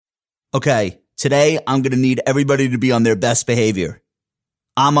Okay, today I'm going to need everybody to be on their best behavior.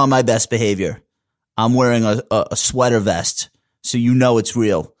 I'm on my best behavior. I'm wearing a sweater vest, so you know it's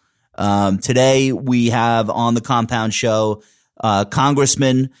real. Today we have on the Compound Show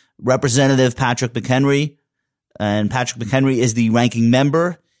Congressman Representative Patrick McHenry, and Patrick McHenry is the ranking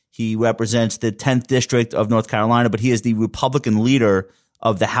member. He represents the 10th District of North Carolina, but he is the Republican leader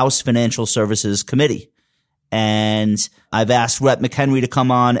of the House Financial Services Committee. And I've asked Rep. McHenry to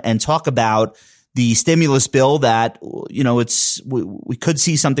come on and talk about the stimulus bill that, you know, we could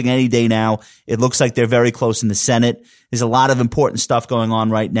see something any day now. It looks like they're very close in the Senate. There's a lot of important stuff going on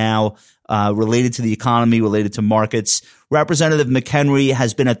right now, related to the economy, related to markets. Representative McHenry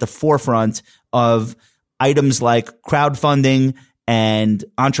has been at the forefront of items like crowdfunding and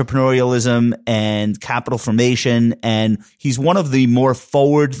entrepreneurialism and capital formation. And he's one of the more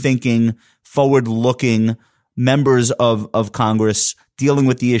forward-thinking, forward-looking members of Congress dealing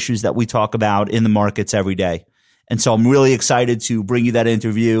with the issues that we talk about in the markets every day. And so I'm really excited to bring you that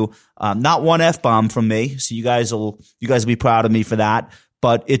interview. Not one F-bomb from me. So you guys will be proud of me for that.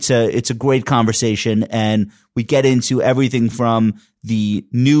 But it's a great conversation, and we get into everything from the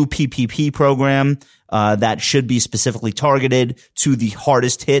new PPP program that should be specifically targeted to the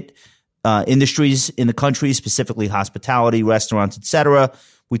hardest hit industries in the country, specifically hospitality, restaurants, etc.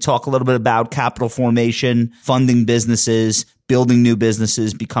 We talk a little bit about capital formation, funding businesses, building new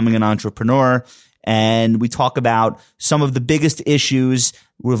businesses, becoming an entrepreneur. And we talk about some of the biggest issues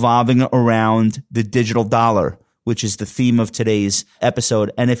revolving around the digital dollar, which is the theme of today's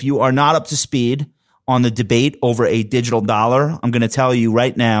episode. And if you are not up to speed on the debate over a digital dollar, I'm going to tell you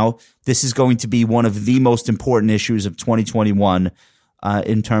right now, this is going to be one of the most important issues of 2021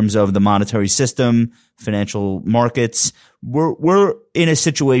 in terms of the monetary system, financial markets. We're in a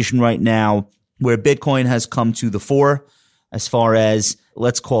situation right now where Bitcoin has come to the fore as far as,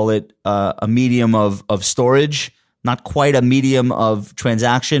 let's call it a medium of storage. Not quite a medium of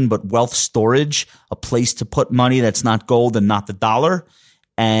transaction, but wealth storage, a place to put money that's not gold and not the dollar.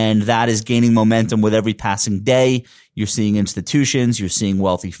 And that is gaining momentum with every passing day. You're seeing institutions, you're seeing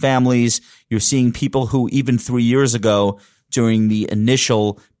wealthy families, you're seeing people who even 3 years ago during the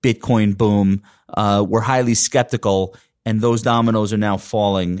initial Bitcoin boom were highly skeptical, and those dominoes are now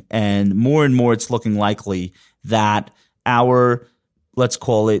falling. And more it's looking likely that our, let's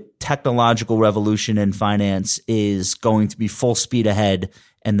call it, technological revolution in finance is going to be full speed ahead.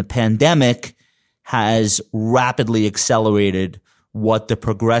 And the pandemic has rapidly accelerated what the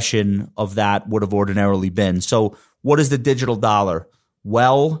progression of that would have ordinarily been. So what is the digital dollar?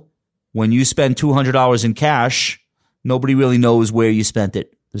 Well, when you spend $200 in cash, nobody really knows where you spent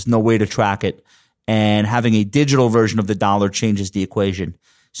it. There's no way to track it. And having a digital version of the dollar changes the equation.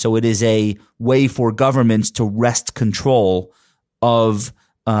 So it is a way for governments to wrest control of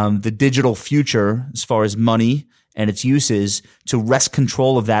the digital future as far as money and its uses, to wrest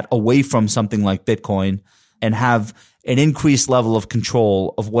control of that away from something like Bitcoin and have an increased level of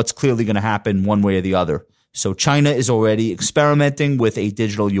control of what's clearly going to happen one way or the other. So China is already experimenting with a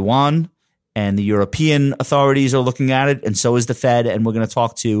digital yuan, and the European authorities are looking at it, and so is the Fed. And we're going to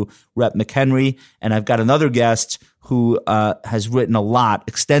talk to Rep. McHenry. And I've got another guest who has written a lot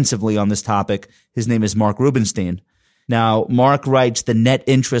extensively on this topic. His name is Mark Rubenstein. Now, Mark writes the Net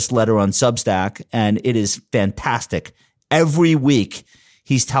Interest Letter on Substack, and it is fantastic. Every week,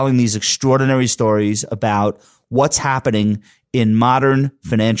 he's telling these extraordinary stories about what's happening in modern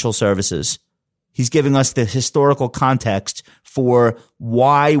financial services. He's giving us the historical context for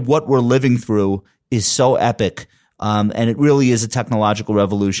why what we're living through is so epic. And it really is a technological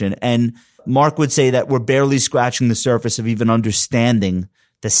revolution. And Mark would say that we're barely scratching the surface of even understanding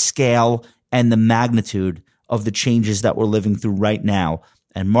the scale and the magnitude of the changes that we're living through right now.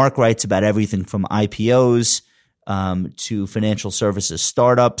 And Mark writes about everything from IPOs to financial services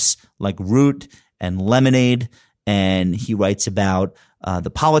startups like Root and Lemonade. And he writes about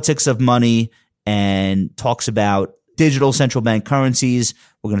the politics of money and talks about digital central bank currencies.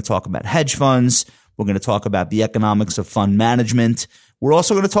 We're going to talk about hedge funds. We're going to talk about the economics of fund management. We're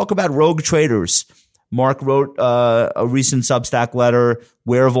also going to talk about rogue traders. Mark wrote a recent Substack letter,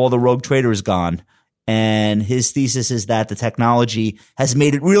 Where Have All the Rogue Traders Gone? And his thesis is that the technology has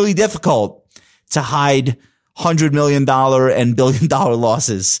made it really difficult to hide $100 million and billion-dollar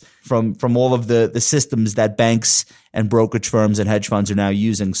losses from all of the systems that banks and brokerage firms and hedge funds are now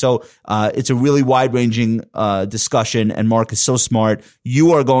using. So it's a really wide-ranging discussion, and Mark is so smart.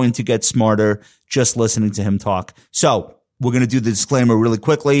 You are going to get smarter just listening to him talk. So we're going to do the disclaimer really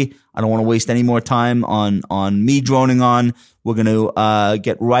quickly. I don't want to waste any more time on me droning on. We're going to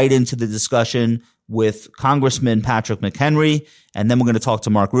get right into the discussion. with Congressman Patrick McHenry, and then we're going to talk to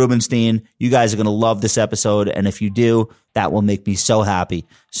Mark Rubenstein. You guys are going to love this episode, and if you do, that will make me so happy.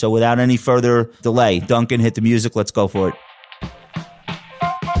 So without any further delay, Duncan, hit the music. Let's go for it.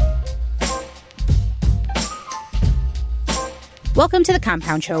 Welcome to the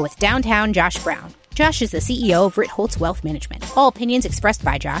Compound Show with Downtown Josh Brown. Josh is the CEO of Ritholtz Wealth Management. All opinions expressed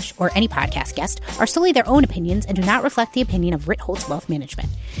by Josh or any podcast guest are solely their own opinions and do not reflect the opinion of Ritholtz Wealth Management.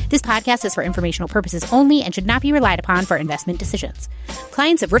 This podcast is for informational purposes only and should not be relied upon for investment decisions.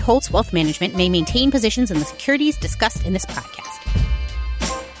 Clients of Ritholtz Wealth Management may maintain positions in the securities discussed in this podcast.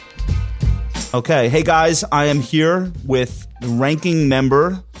 Okay. Hey, guys. I am here with the ranking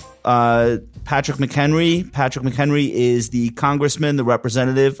member, Patrick McHenry. Patrick McHenry is the congressman, the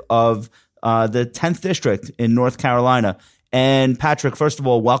representative of the 10th District in North Carolina. And Patrick, first of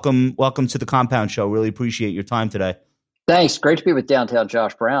all, welcome to the Compound Show. Really appreciate your time today. Thanks. Great to be with Downtown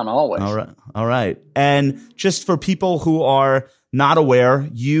Josh Brown, always. All right. And just for people who are not aware,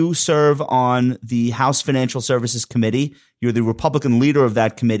 you serve on the House Financial Services Committee. You're the Republican leader of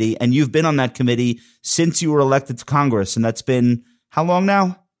that committee, and you've been on that committee since you were elected to Congress. And that's been how long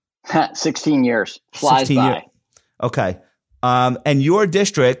now? 16 years. Flies 16 by. Okay. And your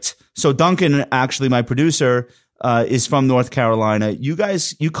district, so Duncan, actually my producer, is from North Carolina. You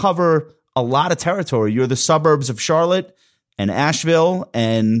guys, you cover a lot of territory. You're the suburbs of Charlotte and Asheville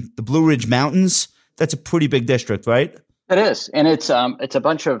and the Blue Ridge Mountains. That's a pretty big district, right? It is. And it's a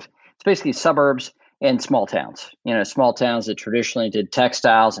bunch of, it's basically suburbs and small towns, small towns that traditionally did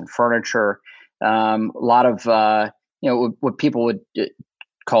textiles and furniture. A lot of, what people would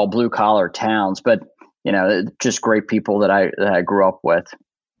call blue collar towns, but just great people that I grew up with.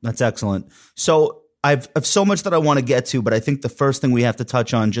 That's excellent. So I've so much that I want to get to, but I think the first thing we have to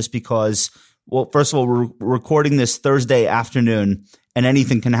touch on, just because, well, first of all, we're recording this Thursday afternoon and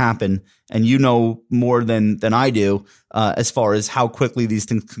anything can happen. And you know more than I do as far as how quickly these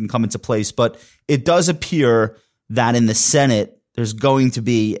things can come into place. But it does appear that in the Senate, there's going to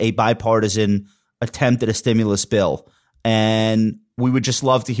be a bipartisan attempt at a stimulus bill. And we would just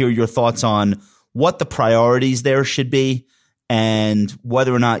love to hear your thoughts on what the priorities there should be and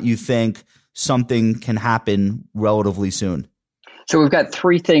whether or not you think something can happen relatively soon. So we've got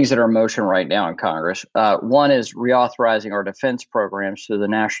three things that are in motion right now in Congress. One is reauthorizing our defense programs through the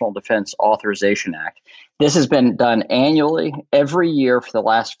National Defense Authorization Act. This has been done annually every year for the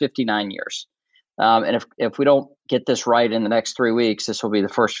last 59 years. And if we don't get this right in the next 3 weeks, this will be the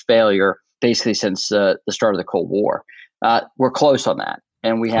first failure basically since the start of the Cold War. We're close on that.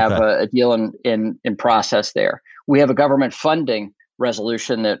 And we have a deal in process there. We have a government funding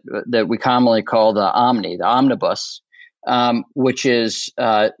resolution that we commonly call the omnibus, which is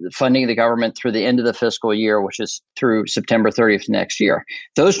funding the government through the end of the fiscal year, which is through September 30th next year.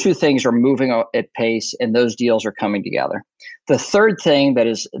 Those two things are moving at pace, and those deals are coming together. The third thing that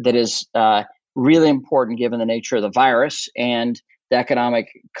is really important, given the nature of the virus and the economic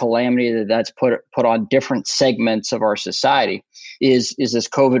calamity that's put on different segments of our society, is this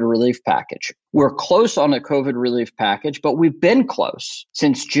COVID relief package. We're close on the COVID relief package, but we've been close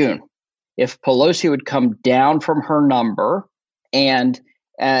since June. If Pelosi would come down from her number and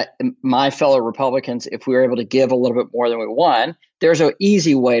my fellow Republicans, if we were able to give a little bit more than we won, there's an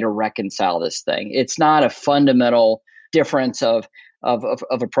easy way to reconcile this thing. It's not a fundamental difference of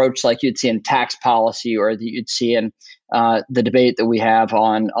approach like you'd see in tax policy or that you'd see in the debate that we have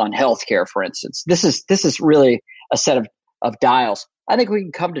on healthcare, for instance. This is really a set of dials. I think we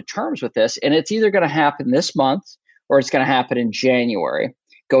can come to terms with this, and it's either going to happen this month or it's going to happen in January,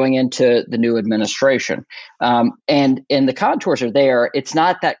 going into the new administration. And the contours are there. It's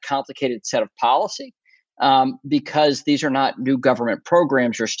not that complicated set of policy because these are not new government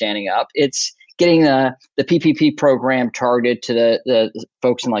programs you're standing up. It's getting the PPP program targeted to the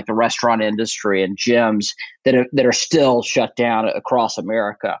folks in like the restaurant industry and gyms that are still shut down across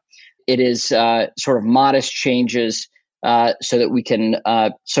America. It is sort of modest changes so that we can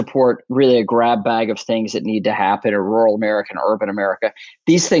support really a grab bag of things that need to happen in rural America and urban America.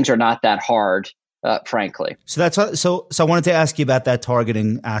 These things are not that hard, frankly. So I wanted to ask you about that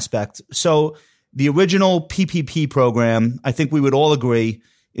targeting aspect. So the original PPP program, I think we would all agree,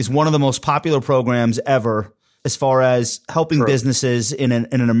 is one of the most popular programs ever as far as helping businesses in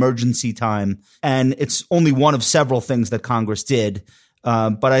an emergency time. And it's only one of several things that Congress did.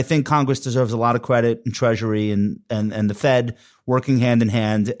 But I think Congress deserves a lot of credit, and Treasury and the Fed working hand in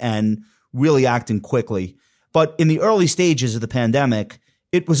hand and really acting quickly. But in the early stages of the pandemic,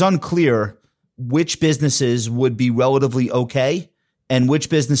 it was unclear which businesses would be relatively okay and which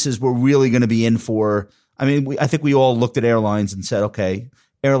businesses were really going to be in for. I mean, I think we all looked at airlines and said, okay,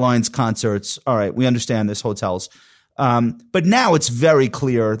 airlines, concerts. All right, we understand this, hotels. But now it's very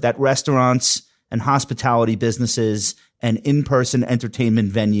clear that restaurants and hospitality businesses and in-person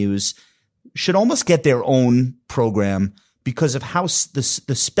entertainment venues should almost get their own program because of how the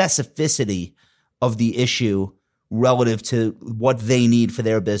specificity of the issue relative to what they need for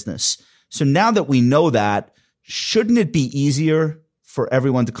their business. So now that we know that, shouldn't it be easier for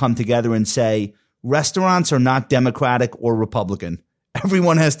everyone to come together and say, restaurants are not Democratic or Republican.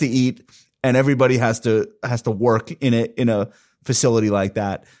 Everyone has to eat and everybody has to work in a facility like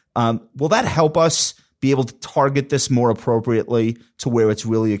that. Will that help us be able to target this more appropriately to where it's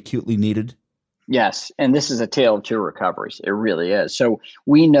really acutely needed? Yes. And this is a tale of two recoveries. It really is. So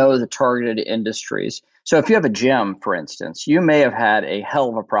we know the targeted industries. So if you have a gym, for instance, you may have had a hell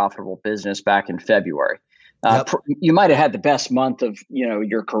of a profitable business back in February. Yep. You might have had the best month of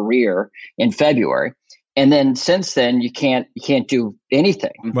your career in February. And then since then, you can't do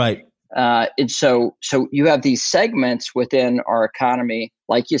anything. Right. And so you have these segments within our economy,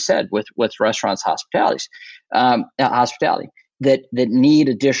 like you said, with restaurants, hospitality, that need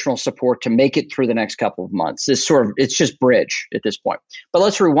additional support to make it through the next couple of months. It's just bridge at this point. But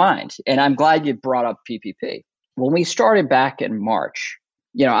let's rewind. And I'm glad you brought up PPP. When we started back in March,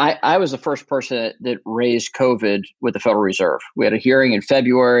 I was the first person that raised COVID with the Federal Reserve. We had a hearing in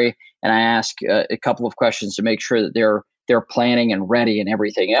February, and I asked a couple of questions to make sure that they're planning and ready and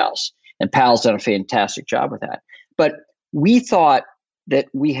everything else. And Powell's done a fantastic job with that. But we thought that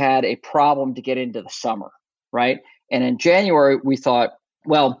we had a problem to get into the summer, right? And in January, we thought,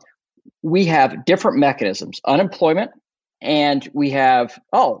 well, we have different mechanisms, unemployment, and we have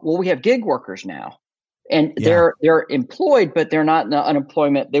gig workers now. And they're employed, but they're not in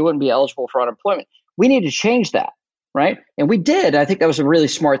unemployment. They wouldn't be eligible for unemployment. We need to change that, right? And we did. I think that was a really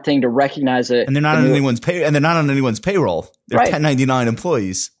smart thing to recognize it. And they're not on anyone's payroll. They're right. 1099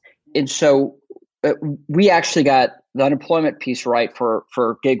 employees. And so we actually got the unemployment piece right for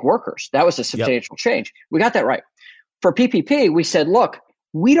gig workers. That was a substantial change. We got that right. For PPP, we said, look,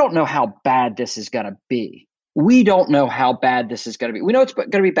 we don't know how bad this is going to be. We don't know how bad this is going to be. We know it's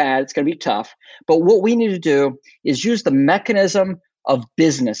going to be bad. It's going to be tough. But what we need to do is use the mechanism of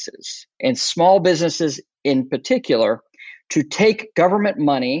businesses and small businesses in particular to take government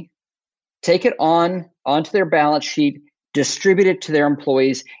money, take it onto their balance sheet, distribute it to their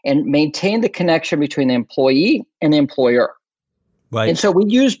employees, and maintain the connection between the employee and the employer. Right. And so we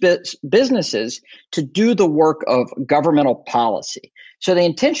use businesses to do the work of governmental policy. So the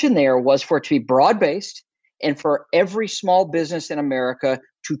intention there was for it to be broad-based, and for every small business in America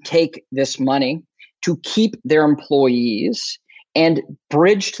to take this money, to keep their employees, and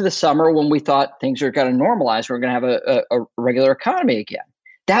bridge to the summer when we thought things are going to normalize. We're going to have a regular economy again.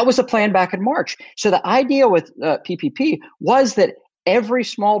 That was the plan back in March. So the idea with PPP was that every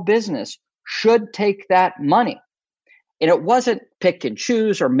small business should take that money. And it wasn't pick and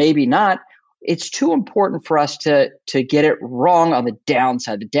choose or maybe not. It's too important for us to get it wrong on the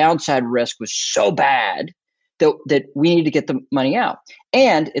downside. The downside risk was so bad that we need to get the money out.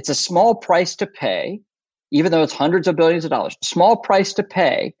 And it's a small price to pay, even though it's hundreds of billions of dollars, small price to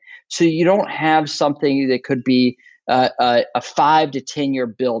pay. So you don't have something that could be a 5 to 10 year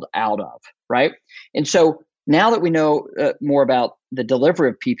build out of, right? And so now that we know more about the delivery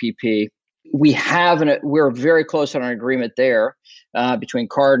of PPP, we're very close on an agreement there between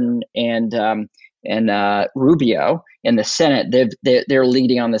Cardin and Rubio in the Senate. They're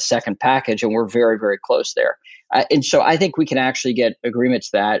leading on the second package, and we're very, very close there. And so I think we can actually get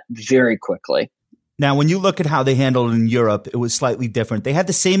agreements to that very quickly. Now, when you look at how they handled it in Europe, it was slightly different. They had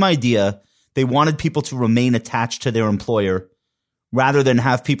the same idea. They wanted people to remain attached to their employer rather than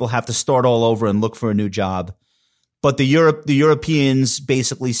have people have to start all over and look for a new job. But the Europeans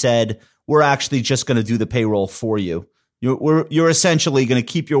basically said, we're actually just going to do the payroll for you. You're essentially going to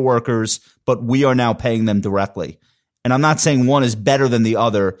keep your workers, but we are now paying them directly. And I'm not saying one is better than the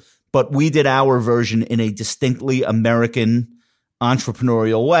other, but we did our version in a distinctly American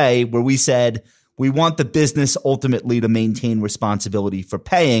entrepreneurial way where we said we want the business ultimately to maintain responsibility for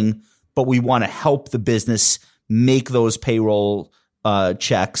paying, but we want to help the business make those payroll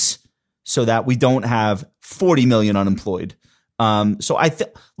checks so that we don't have 40 million unemployed. So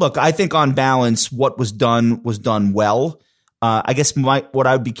I think on balance, what was done well. I guess what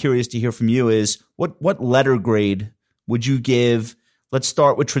I would be curious to hear from you is what letter grade would you give? Let's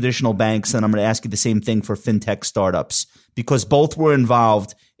start with traditional banks, and I'm going to ask you the same thing for fintech startups, because both were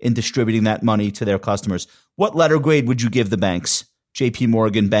involved in distributing that money to their customers. What letter grade would you give the banks? JP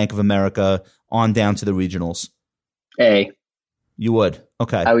Morgan, Bank of America, on down to the regionals. A. You would?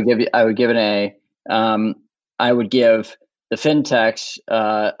 Okay. I would give an A. I would give the fintechs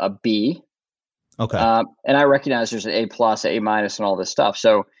a B. Okay. And I recognize there's an A plus, A minus, and all this stuff.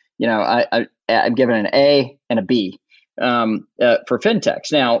 So I'm given an A and a B for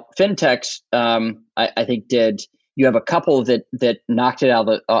fintechs. Now, fintechs, I think you have a couple that knocked it out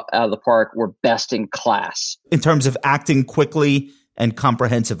of the park, were best in class in terms of acting quickly and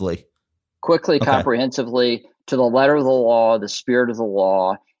comprehensively. Comprehensively, to the letter of the law, the spirit of the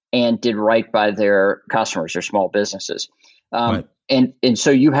law, and did right by their customers, their small businesses. Right. And so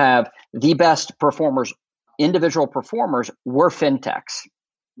you have the best performers, individual performers were fintechs,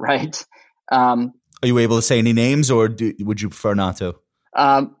 right? Are you able to say any names, or would you prefer not to?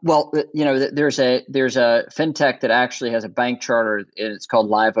 Well, there's a fintech that actually has a bank charter. It's called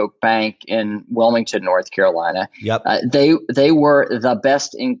Live Oak Bank in Wilmington, North Carolina. Yep. They were the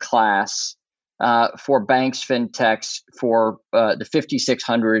best in class for banks, fintechs, for the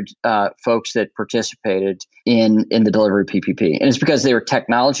 5,600 folks that participated in the delivery of PPP, and it's because they were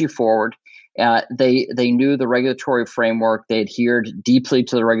technology forward. They knew the regulatory framework. They adhered deeply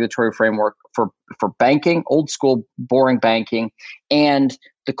to the regulatory framework for banking, old school, boring banking, and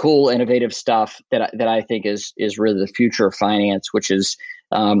the cool, innovative stuff that I think is really the future of finance, which is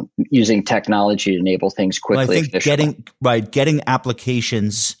using technology to enable things quickly. Well, I think getting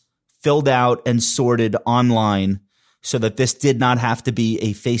applications filled out and sorted online, so that this did not have to be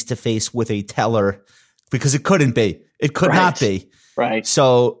a face-to-face with a teller, because it couldn't be. It could not be. Right.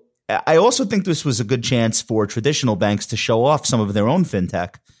 So I also think this was a good chance for traditional banks to show off some of their own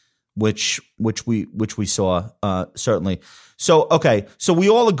fintech, which we saw certainly. So okay, so we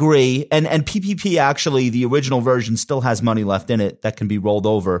all agree, and PPP, actually the original version still has money left in it that can be rolled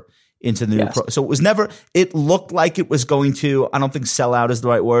over into the new so it was never, it looked like it was going to, I don't think sell out is the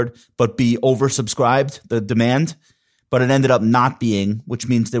right word, but be oversubscribed, the demand, but it ended up not being, which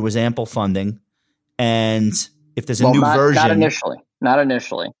means there was ample funding. And if there's a new version, not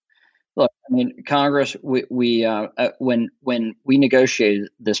initially. Look, I mean, Congress, we when we negotiated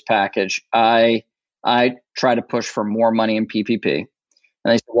this package, I tried to push for more money in PPP, and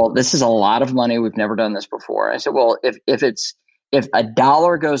they said, "Well, this is a lot of money. We've never done this before." I said, "Well, if a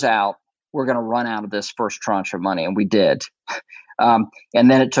dollar goes out, we're going to run out of this first tranche of money," and we did. And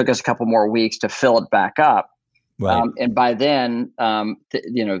then it took us a couple more weeks to fill it back up. Right. And by then, the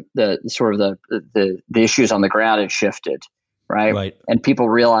issues on the ground had shifted. Right. And people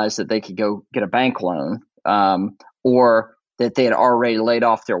realized that they could go get a bank loan, or that they had already laid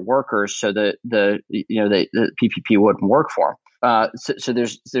off their workers, so that the PPP wouldn't work for them. So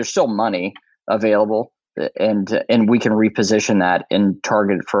there's still money available, and we can reposition that and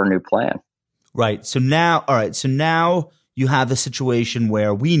target it for a new plan. Right. So now you have a situation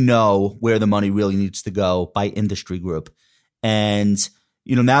where we know where the money really needs to go by industry group, and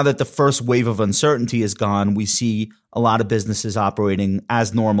now that the first wave of uncertainty is gone, we see a lot of businesses operating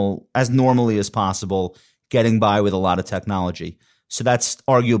as normally as possible, getting by with a lot of technology. So that's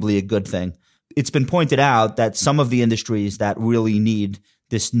arguably a good thing. It's been pointed out that some of the industries that really need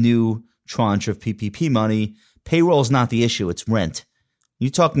this new tranche of PPP money, payroll is not the issue, it's rent.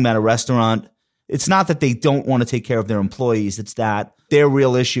 You're talking about a restaurant. It's not that they don't want to take care of their employees. It's that their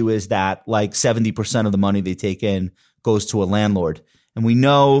real issue is that like 70% of the money they take in goes to a landlord. And we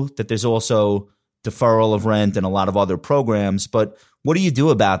know that there's also deferral of rent and a lot of other programs. But what do you do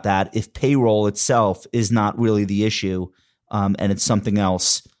about that if payroll itself is not really the issue, and it's something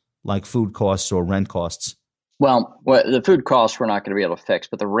else like food costs or rent costs? Well, the food costs we're not going to be able to fix,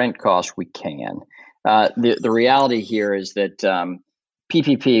 but the rent costs we can. The reality here is that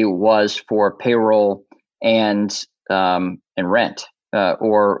PPP was for payroll and rent,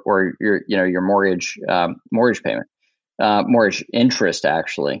 or your mortgage payment. Mortgage interest,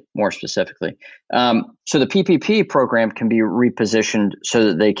 actually, more specifically. So the PPP program can be repositioned so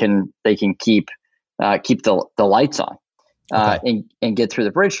that they can keep the lights on, and get through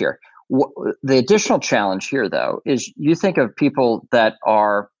the bridge here. The additional challenge here, though, is you think of people that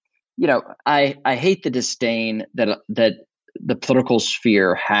are, I hate the disdain that the political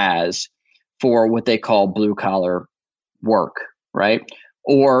sphere has for what they call blue collar work, right?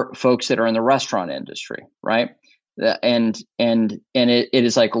 Or folks that are in the restaurant industry, right? And it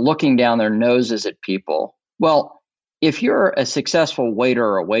is like looking down their noses at people. Well, if you're a successful waiter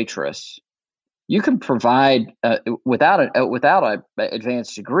or a waitress, you can provide without an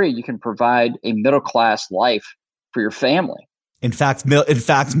advanced degree, you can provide a middle class life for your family. In fact,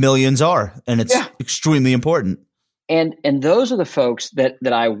 millions are, and it's extremely important. And those are the folks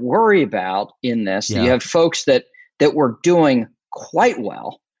that I worry about in this. Yeah. You have folks that were doing quite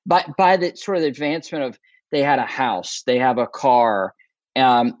well by the sort of the advancement of, they had a house, they have a car,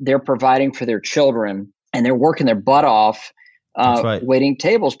 they're providing for their children, and they're working their butt off That's right. waiting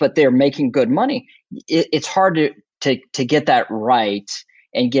tables, but they're making good money. It's hard to get that right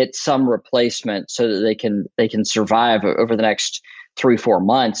and get some replacement so that they can survive over the next 3-4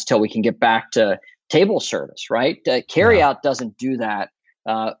 months till we can get back to table service. Right? Carryout doesn't do that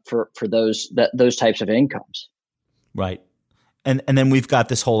for those types of incomes. Right. And then we've got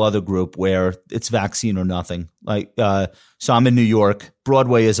this whole other group where it's vaccine or nothing. Like, so I'm in New York.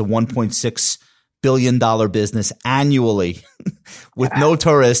 Broadway is a $1.6 billion business annually with no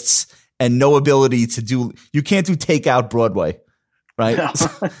tourists and no ability to do. You can't do takeout Broadway, right?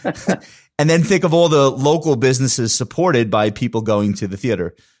 And then think of all the local businesses supported by people going to the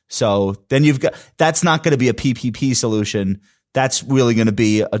theater. So then that's not going to be a PPP solution. That's really going to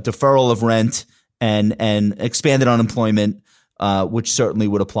be a deferral of rent and expanded unemployment. Which certainly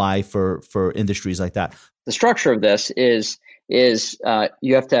would apply for industries like that. The structure of this is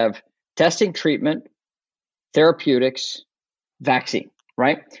you have to have testing, treatment, therapeutics, vaccine,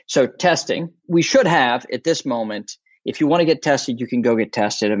 right? So testing, we should have at this moment, if you want to get tested, you can go get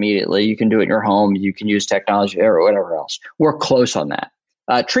tested immediately. You can do it in your home. You can use technology or whatever else. We're close on that.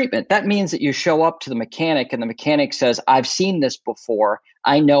 Treatment, that means that you show up to the mechanic and the mechanic says, I've seen this before.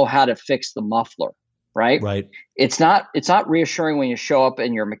 I know how to fix the muffler. Right. It's not reassuring when you show up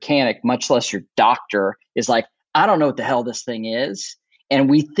and your mechanic, much less your doctor, is like, I don't know what the hell this thing is, and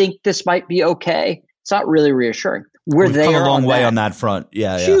we think this might be okay. It's not really reassuring. We've come a long way on that front.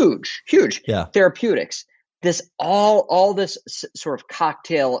 Yeah. Huge. Yeah. Therapeutics. This all this sort of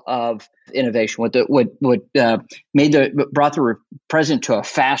cocktail of innovation, brought the president to a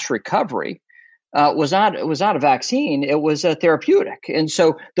fast recovery. Was not a vaccine. It was a therapeutic. And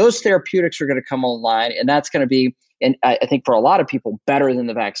so those therapeutics are going to come online, and that's going to be, and I think for a lot of people, better than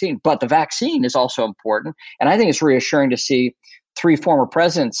the vaccine. But the vaccine is also important. And I think it's reassuring to see 3 former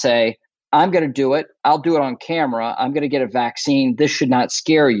presidents say, I'm going to do it. I'll do it on camera. I'm going to get a vaccine. This should not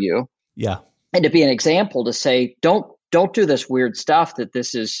scare you. Yeah. And to be an example to say, don't do this weird stuff that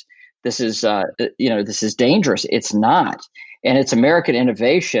this is dangerous. It's not. And it's American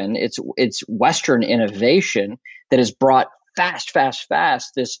innovation. It's Western innovation that has brought fast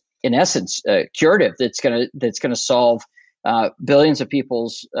this, in essence, curative that's gonna solve billions of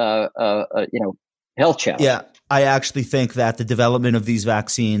people's health challenges. Yeah, I actually think that the development of these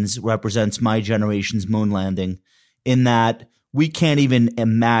vaccines represents my generation's moon landing, in that we can't even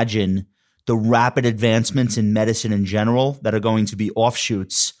imagine the rapid advancements in medicine in general that are going to be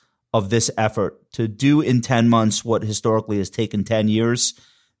offshoots of this effort to do in 10 months what historically has taken 10 years.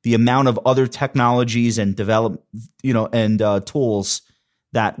 The amount of other technologies and tools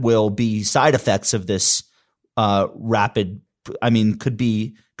that will be side effects of this rapid, could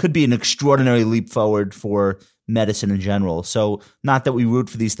be an extraordinary leap forward for medicine in general. So not that we root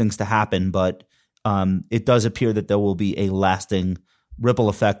for these things to happen, but it does appear that there will be a lasting ripple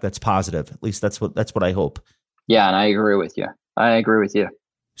effect that's positive. At least that's what I hope. Yeah, and I agree with you.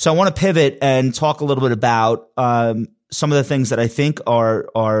 So I want to pivot and talk a little bit about some of the things that I think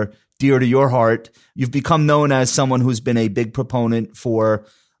are dear to your heart. You've become known as someone who's been a big proponent for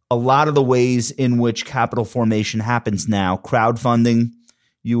a lot of the ways in which capital formation happens now. Crowdfunding,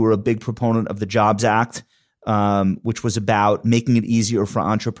 you were a big proponent of the Jobs Act, which was about making it easier for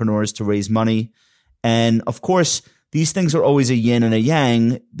entrepreneurs to raise money. And of course, these things are always a yin and a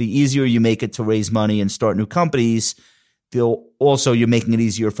yang. The easier you make it to raise money and start new companies, you're making it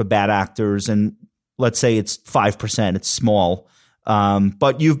easier for bad actors. And let's say it's 5%, it's small.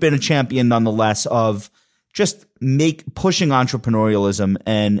 But you've been a champion nonetheless of just pushing entrepreneurialism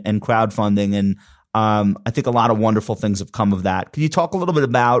and crowdfunding. And I think a lot of wonderful things have come of that. Can you talk a little bit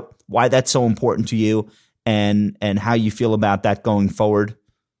about why that's so important to you and how you feel about that going forward?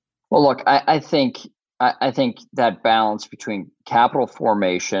 Well, look, I think that balance between capital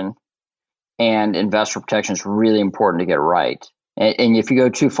formation and investor protection is really important to get right. And if you go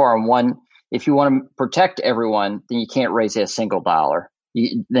too far on one, if you want to protect everyone, then you can't raise a single dollar.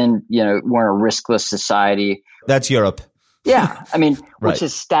 Then we're in a riskless society. That's Europe. Yeah, right. Which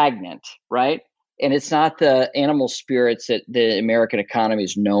is stagnant, right? And it's not the animal spirits that the American economy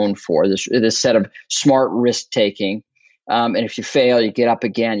is known for. This set of smart risk taking, and if you fail, you get up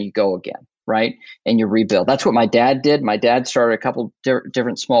again, you go again. Right. And you rebuild. That's what my dad did. My dad started a couple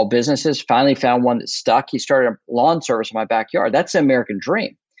different small businesses, finally found one that stuck. He started a lawn service in my backyard. That's the American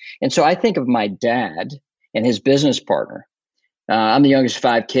dream. And so I think of my dad and his business partner. I'm the youngest of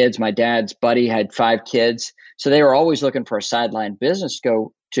 5 kids. My dad's buddy had 5 kids. So they were always looking for a sideline business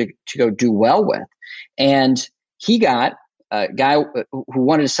to go do well with. And he got a guy who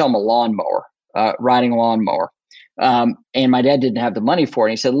wanted to sell him a lawnmower, riding lawnmower. And my dad didn't have the money for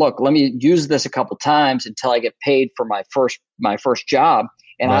it. And he said, look, let me use this a couple times until I get paid for my first job.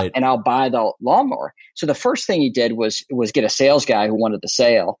 And Right. I'll buy the lawnmower. So the first thing he did was get a sales guy who wanted the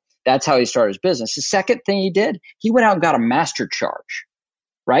sale. That's how he started his business. The second thing he did, he went out and got a master charge,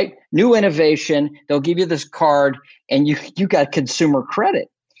 right? New innovation. They'll give you this card and you got consumer credit.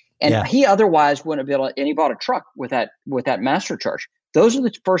 And he otherwise wouldn't have been able to, and he bought a truck with that master charge. Those are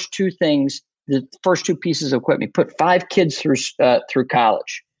the first two things, the first two pieces of equipment. Put 5 kids through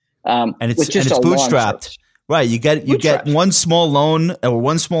college. And it's bootstrapped. Right. You get one small loan or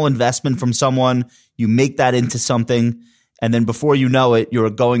one small investment from someone, you make that into something, and then before you know it, you're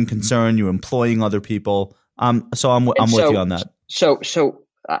a going concern, you're employing other people. So I'm with you on that. So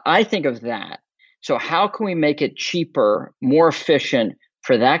I think of that. So how can we make it cheaper, more efficient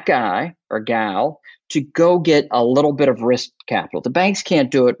for that guy or gal to go get a little bit of risk capital? The banks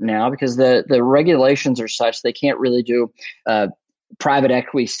can't do it now because the regulations are such they can't really do private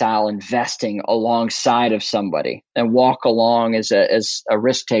equity style investing alongside of somebody and walk along as a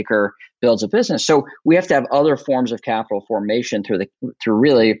risk taker builds a business. So we have to have other forms of capital formation through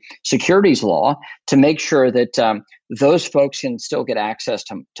really securities law to make sure that those folks can still get access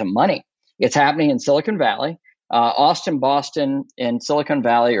to money. It's happening in Silicon Valley. Austin, Boston, and Silicon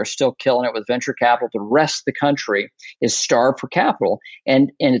Valley are still killing it with venture capital. The rest of the country is starved for capital.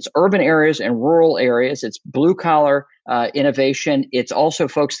 And it's urban areas and rural areas. It's blue collar innovation. It's also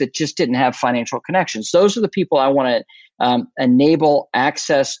folks that just didn't have financial connections. Those are the people I want to enable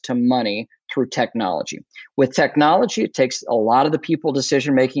access to money through technology. With technology, it takes a lot of the people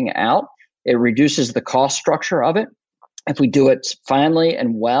decision making out. It reduces the cost structure of it. If we do it finely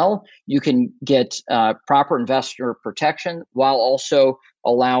and well, you can get proper investor protection while also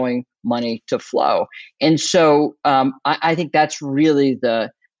allowing money to flow. And so I think that's really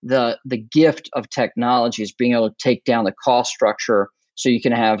the gift of technology is being able to take down the cost structure so you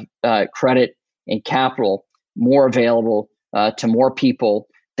can have credit and capital more available to more people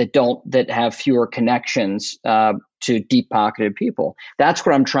that have fewer connections to deep-pocketed people. That's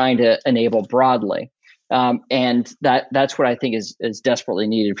what I'm trying to enable broadly. And that's what I think is desperately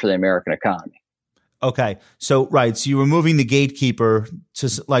needed for the American economy. Okay. So you're removing the gatekeeper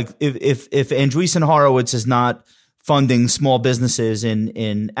to, like, if Andreessen Horowitz is not funding small businesses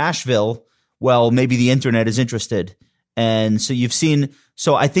in Asheville, well, maybe the internet is interested. And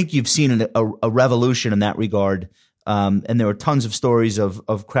so I think you've seen a revolution in that regard. And there are tons of stories of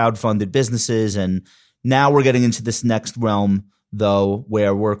crowdfunded businesses. And now we're getting into this next realm, though,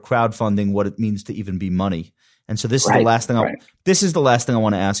 where we're crowdfunding what it means to even be money. And so this is the last thing I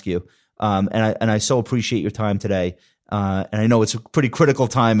want to ask you. And I so appreciate your time today. And I know it's a pretty critical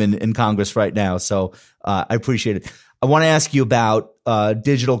time in Congress right now. So I appreciate it. I want to ask you about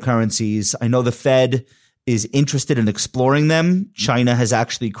digital currencies. I know the Fed is interested in exploring them. China has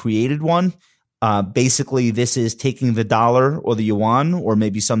actually created one. Basically, this is taking the dollar or the yuan or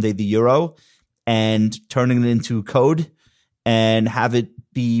maybe someday the euro and turning it into code and have it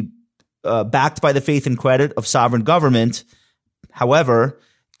be backed by the faith and credit of sovereign government. However,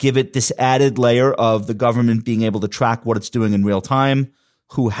 give it this added layer of the government being able to track what it's doing in real time,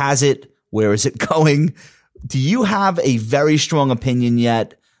 who has it, where is it going. Do you have a very strong opinion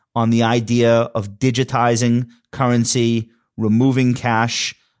yet on the idea of digitizing currency, removing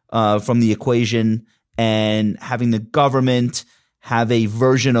cash from the equation, and having the government have a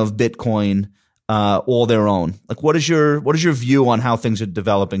version of Bitcoin all their own? Like, what is your view on how things are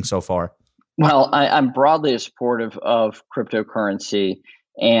developing so far? Well, I'm broadly supportive of cryptocurrency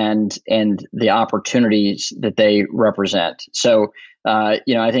and the opportunities that they represent. So, I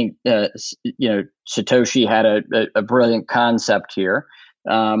think Satoshi had a brilliant concept here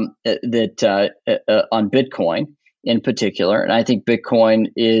that on Bitcoin in particular, and I think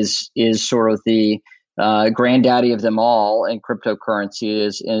Bitcoin is sort of the granddaddy of them all, and cryptocurrency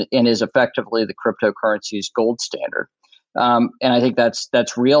is effectively the cryptocurrency's gold standard. And I think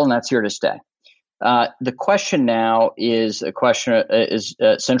that's real and that's here to stay. The question now is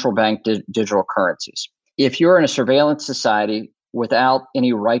central bank digital currencies. If you're in a surveillance society without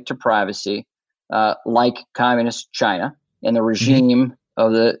any right to privacy, like communist China and the regime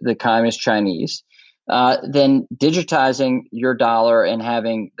of the communist Chinese, then digitizing your dollar and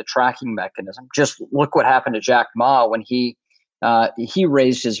having the tracking mechanism. Just look what happened to Jack Ma when he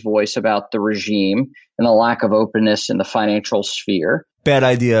raised his voice about the regime and the lack of openness in the financial sphere. Bad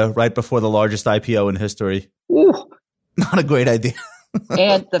idea right before the largest IPO in history. Ooh. Not a great idea.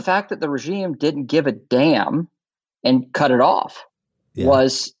 And the fact that the regime didn't give a damn and cut it off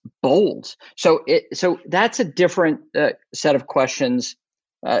was bold. So that's a different set of questions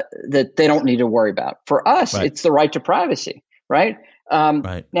that they don't need to worry about. For us, it's the right to privacy, right?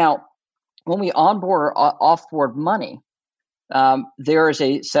 Now, when we onboard or offboard money, there is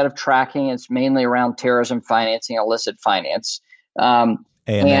a set of tracking. It's mainly around terrorism financing, illicit finance. AML.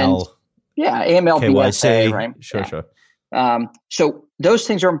 AML, KYC, BSA, right? Sure. So those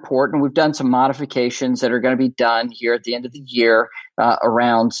things are important. We've done some modifications that are going to be done here at the end of the year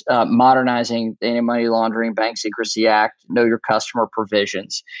around modernizing the Anti-Money Laundering, Bank Secrecy Act, Know Your Customer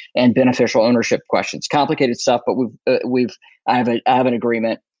provisions, and beneficial ownership questions. Complicated stuff, but I have an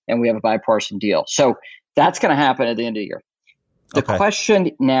agreement and we have a bipartisan deal. So that's going to happen at the end of the year. The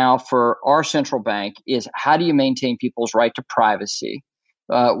question now for our central bank is, how do you maintain people's right to privacy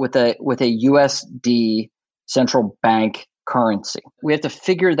with a USD central bank currency? We have to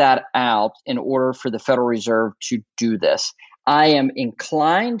figure that out in order for the Federal Reserve to do this. I am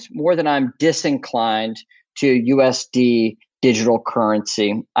inclined more than I'm disinclined to USD digital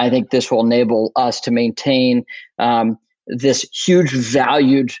currency. I think this will enable us to maintain this huge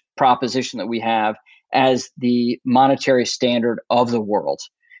valued proposition that we have as the monetary standard of the world.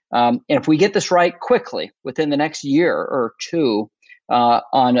 And if we get this right quickly, within the next year or two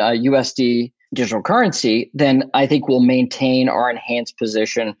on a USD digital currency, then I think we'll maintain our enhanced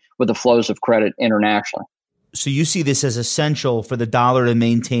position with the flows of credit internationally. So you see this as essential for the dollar to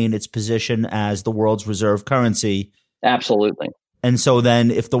maintain its position as the world's reserve currency? Absolutely. And so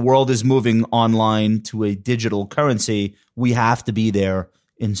then if the world is moving online to a digital currency, we have to be there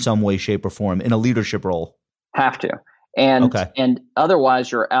in some way, shape, or form in a leadership role. Have to. And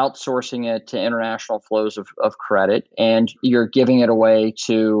otherwise you're outsourcing it to international flows of credit, and you're giving it away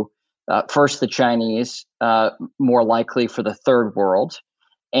to first the Chinese, more likely for the third world,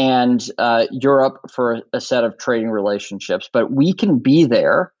 and Europe for a set of trading relationships. But we can be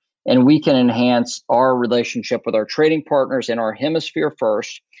there and we can enhance our relationship with our trading partners in our hemisphere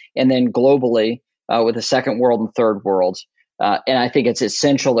first, and then globally with the second world and third world. And I think it's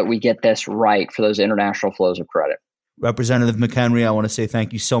essential that we get this right for those international flows of credit. Representative McHenry, I want to say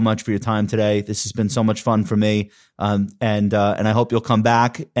thank you so much for your time today. This has been so much fun for me, and I hope you'll come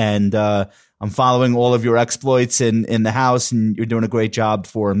back. And I'm following all of your exploits in the House, and you're doing a great job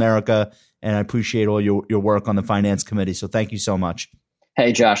for America. And I appreciate all your work on the Finance Committee. So thank you so much.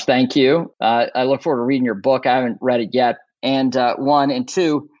 Hey, Josh, thank you. I look forward to reading your book. I haven't read it yet. And one, and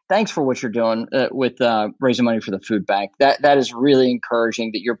two, thanks for what you're doing with raising money for the food bank. That is really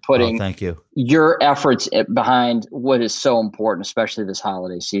encouraging that you're putting thank you. Your efforts behind what is so important, especially this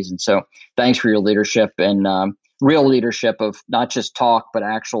holiday season. So thanks for your leadership and real leadership of not just talk, but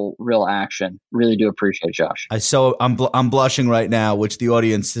actual real action. Really do appreciate it, Josh. I'm blushing right now, which the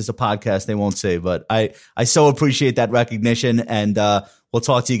audience is a podcast, they won't see, but I so appreciate that recognition, and we'll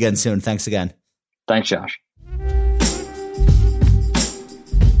talk to you again soon. Thanks again. Thanks, Josh.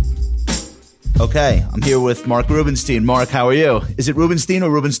 Okay, I'm here with Mark Rubenstein. Mark, how are you? Is it Rubenstein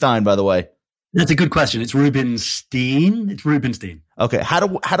or Rubenstein, by the way? That's a good question. It's Rubenstein. It's Rubenstein. Okay, how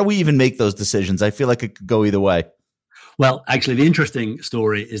do we even make those decisions? I feel like it could go either way. Well, actually, the interesting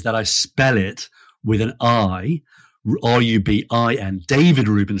story is that I spell it with an I, Rubin. David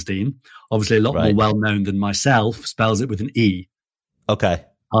Rubenstein, obviously a lot more well-known than myself, spells it with an E. Okay.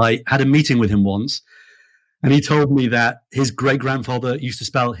 I had a meeting with him once, and he told me that his great-grandfather used to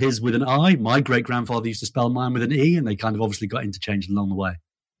spell his with an I. My great-grandfather used to spell mine with an E, and they kind of obviously got interchanged along the way.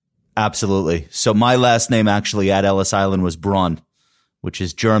 Absolutely. So my last name actually at Ellis Island was Braun, which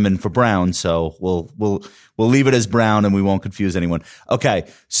is German for brown. So we'll leave it as Brown and we won't confuse anyone. Okay.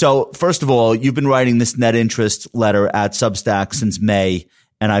 So first of all, you've been writing this net interest letter at Substack since May,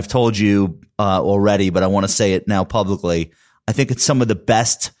 and I've told you already, but I want to say it now publicly. I think it's some of the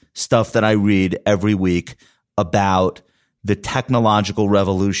best stuff that I read every week about the technological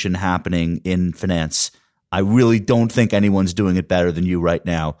revolution happening in finance. I really don't think anyone's doing it better than you right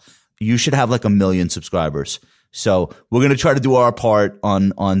now. You should have like 1 million subscribers. So we're going to try to do our part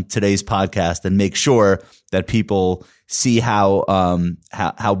on today's podcast and make sure that people see how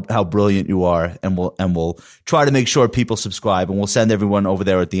brilliant you are, and we'll try to make sure people subscribe, and we'll send everyone over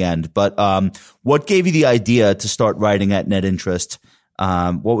there at the end. But what gave you the idea to start writing at Net Interest?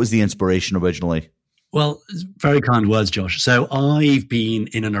 What was the inspiration originally? Well, very kind words, Josh. So I've been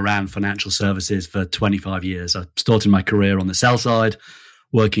in and around financial services for 25 years. I started my career on the sell side,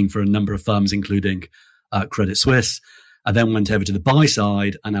 working for a number of firms, including Credit Suisse. I then went over to the buy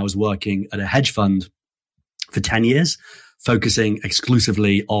side, and I was working at a hedge fund for 10 years, focusing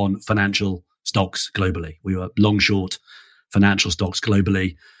exclusively on financial stocks globally. We were long, short financial stocks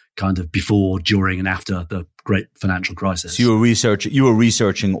globally, kind of before, during, and after the great financial crisis. So you were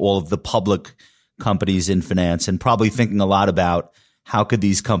researching all of the public companies in finance, and probably thinking a lot about how could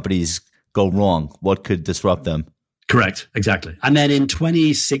these companies go wrong? What could disrupt them? Correct. Exactly. And then in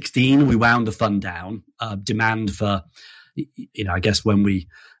 2016, we wound the fund down. Demand for, I guess when we,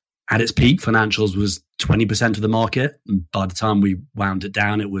 at its peak, financials was 20% of the market. And by the time we wound it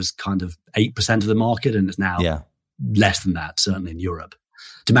down, it was kind of 8% of the market. And it's now less than that, certainly in Europe.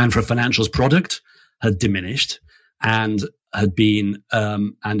 Demand for a financials product had diminished and had been,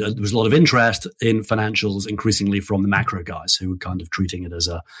 and there was a lot of interest in financials increasingly from the macro guys who were kind of treating it as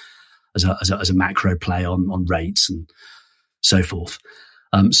a macro play on rates and so forth.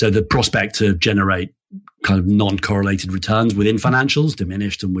 So the prospect to generate kind of non-correlated returns within financials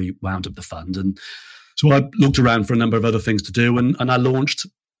diminished, and we wound up the fund. And so I looked around for a number of other things to do, and I launched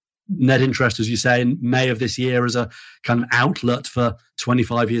Net Interest, as you say, in May of this year as a kind of outlet for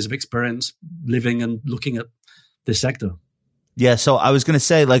 25 years of experience living and looking at this sector. Yeah, so I was going to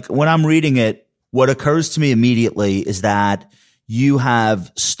say, like, when I'm reading it, what occurs to me immediately is that you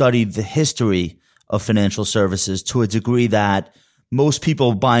have studied the history of financial services to a degree that most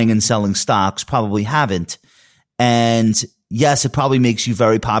people buying and selling stocks probably haven't. And yes, it probably makes you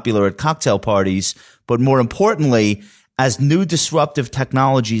very popular at cocktail parties, but more importantly, as new disruptive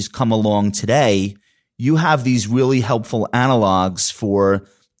technologies come along today, you have these really helpful analogs for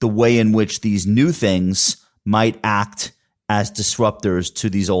the way in which these new things might act as disruptors to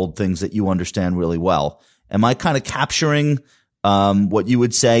these old things that you understand really well. Am I kind of capturing what you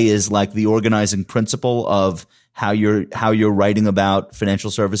would say is like the organizing principle of how you're writing about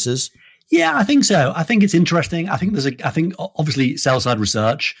financial services? Yeah, I think so. I think it's interesting. I think obviously sell side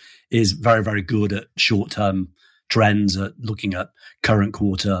research is very, very good at short-term trends, at looking at current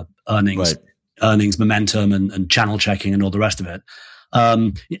quarter earnings, earnings momentum and channel checking and all the rest of it.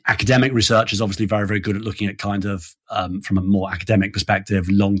 Academic research is obviously very, very good at looking at kind of, from a more academic perspective,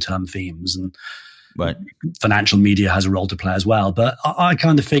 long-term themes, and financial media has a role to play as well. But I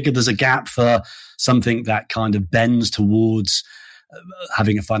kind of figured there's a gap for something that kind of bends towards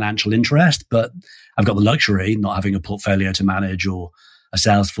having a financial interest, but I've got the luxury, not having a portfolio to manage or a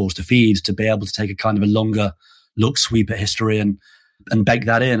sales force to feed, to be able to take a kind of a longer look, sweep at history and bake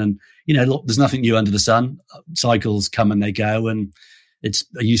that in. And, look, there's nothing new under the sun. Cycles come and they go, and it's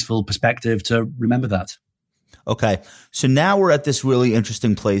a useful perspective to remember that. Okay. So now we're at this really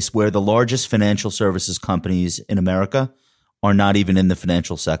interesting place where the largest financial services companies in America are not even in the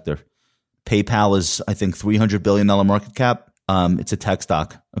financial sector. PayPal is, I think, $300 billion market cap. It's a tech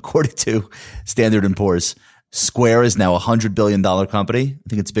stock, according to Standard & Poor's. Square is now a $100 billion company. I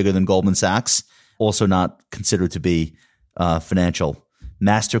think it's bigger than Goldman Sachs. Also not considered to be financial.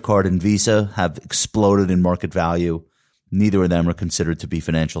 MasterCard and Visa have exploded in market value. Neither of them are considered to be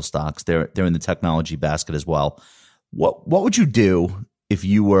financial stocks. They're in the technology basket as well. What would you do if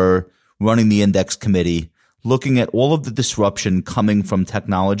you were running the index committee, looking at all of the disruption coming from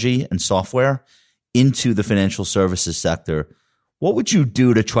technology and software into the financial services sector? What would you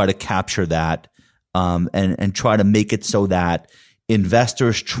do to try to capture that and try to make it so that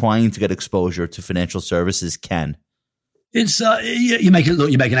investors trying to get exposure to financial services can? It's you make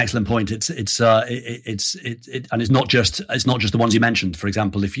an excellent point. It's and it's not just the ones you mentioned. For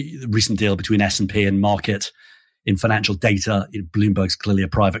example, the recent deal between S&P and Market in financial data, Bloomberg's clearly a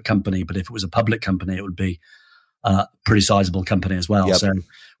private company, but if it was a public company, it would be a pretty sizable company as well. Yep. So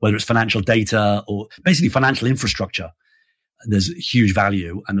whether it's financial data or basically financial infrastructure, there's huge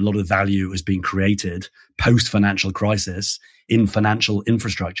value, and a lot of the value is being created post-financial crisis in financial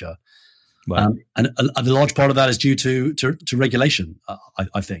infrastructure. Right. And a large part of that is due to regulation,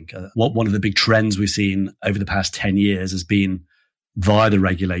 I think. One of the big trends we've seen over the past 10 years has been, via the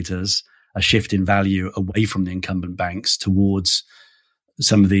regulators, a shift in value away from the incumbent banks towards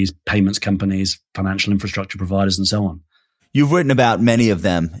some of these payments companies, financial infrastructure providers, and so on. You've written about many of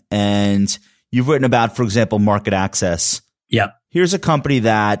them, and you've written about, for example, Market-Access. Yeah. Here's a company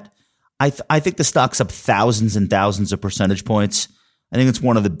that I think the stock's up thousands and thousands of percentage points. I think it's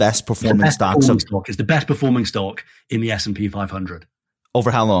one of the best performing stocks. It's the best performing stock in the S&P 500.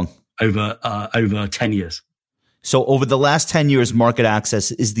 Over how long? Over 10 years. So over the last 10 years,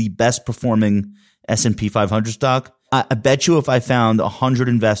 Market-Access is the best performing S&P 500 stock. I bet you if I found 100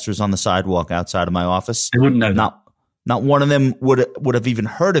 investors on the sidewalk outside of my office, they wouldn't know that. Not one of them would have even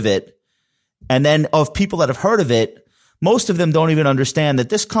heard of it. And then of people that have heard of it, most of them don't even understand that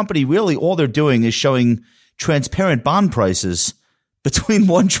this company really all they're doing is showing transparent bond prices between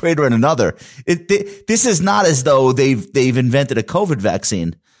one trader and another. This is not as though they've invented a COVID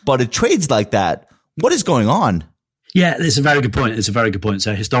vaccine, but it trades like that. What is going on? Yeah, it's a very good point.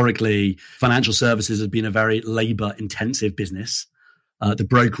 So historically, financial services has been a very labor-intensive business. The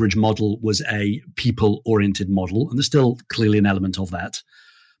brokerage model was a people-oriented model, and there's still clearly an element of that.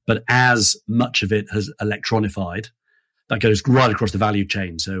 But as much of it has electronified, that goes right across the value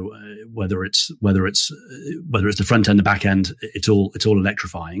chain. So whether it's the front end, the back end, it's all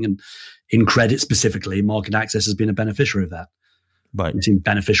electrifying. And in credit specifically, market access has been a beneficiary of that. Right. We've seen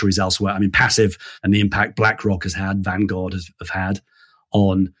beneficiaries elsewhere. I mean, passive and the impact BlackRock has had, Vanguard have had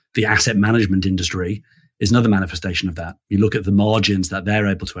on the asset management industry is another manifestation of that. You look at the margins that they're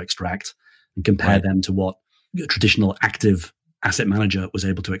able to extract and compare them to what a traditional active asset manager was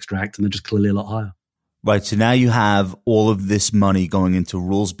able to extract, and they're just clearly a lot higher. Right. So now you have all of this money going into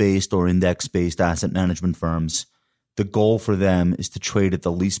rules-based or index-based asset management firms. The goal for them is to trade at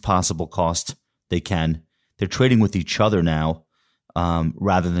the least possible cost they can. They're trading with each other now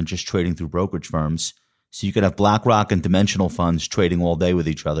rather than just trading through brokerage firms. So you could have BlackRock and Dimensional funds trading all day with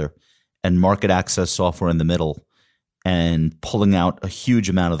each other and market access software in the middle and pulling out a huge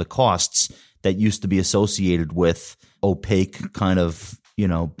amount of the costs that used to be associated with opaque kind of,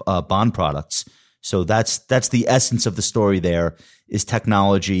 bond products. So that's the essence of the story there is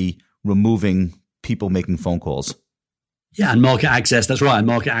technology removing people making phone calls. Yeah, and market access, that's right. And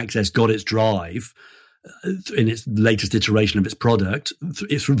market access got its drive in its latest iteration of its product.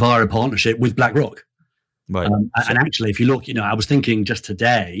 It's via a partnership with BlackRock. Right. And actually, if you look, I was thinking just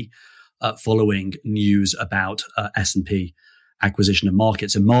today, following news about S&P acquisition of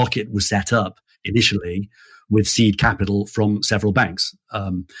Market. So Market was set up initially with seed capital from several banks,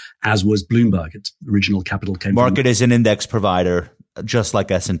 as was Bloomberg. Its original capital came from Market is an index provider, just like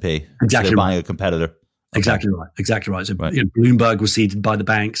S&P. Exactly. So they're buying a competitor. Exactly right. Exactly right. So Bloomberg was seeded by the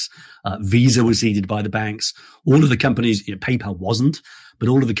banks. Visa was seeded by the banks. All of the companies, PayPal wasn't, but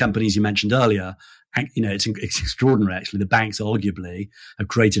all of the companies you mentioned earlier, it's extraordinary actually. The banks arguably have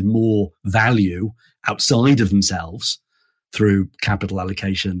created more value outside of themselves through capital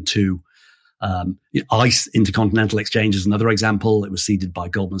allocation to ICE, Intercontinental Exchange is another example. It was seeded by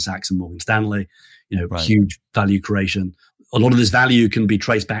Goldman Sachs and Morgan Stanley. Huge value creation. A lot of this value can be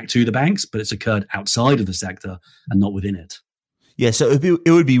traced back to the banks, but it's occurred outside of the sector and not within it. Yeah, so it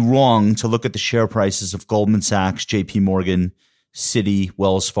would be wrong to look at the share prices of Goldman Sachs, JP Morgan, Citi,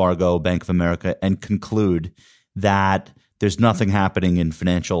 Wells Fargo, Bank of America, and conclude that there's nothing happening in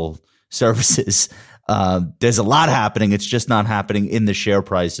financial services. There's a lot happening. It's just not happening in the share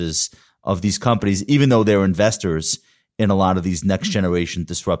prices of these companies, even though they're investors in a lot of these next generation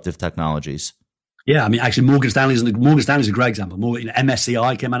disruptive technologies. Yeah, I mean, actually, Morgan Stanley is a great example.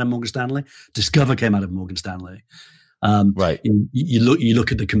 MSCI came out of Morgan Stanley. Discover came out of Morgan Stanley. Right. You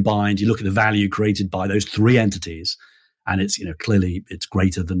look at the combined. You look at the value created by those three entities, and it's clearly it's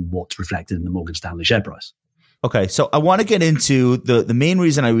greater than what's reflected in the Morgan Stanley share price. Okay, so I want to get into the main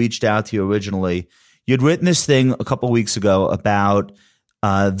reason I reached out to you originally. You'd written this thing a couple of weeks ago about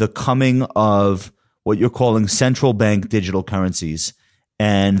the coming of what you're calling central bank digital currencies.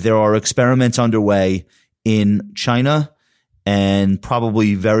 And there are experiments underway in China and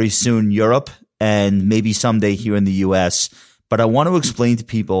probably very soon Europe and maybe someday here in the US. But I want to explain to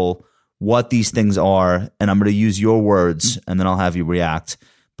people what these things are. And I'm going to use your words and then I'll have you react.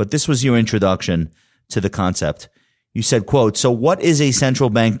 But this was your introduction to the concept. You said, quote, "So what is a central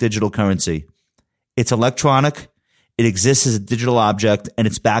bank digital currency? It's electronic. It exists as a digital object and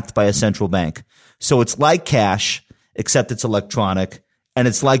it's backed by a central bank. So it's like cash, except it's electronic. And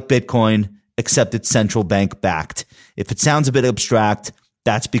it's like Bitcoin, except it's central bank backed. If it sounds a bit abstract,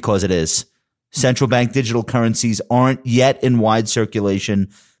 that's because it is. Central bank digital currencies aren't yet in wide circulation,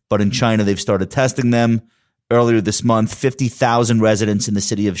 but in China, they've started testing them. Earlier this month, 50,000 residents in the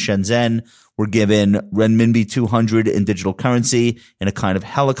city of Shenzhen were given renminbi 200 in digital currency in a kind of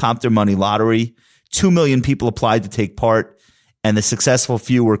helicopter money lottery. 2 million people applied to take part, and the successful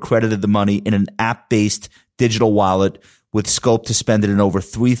few were credited the money in an app-based digital wallet with scope to spend it in over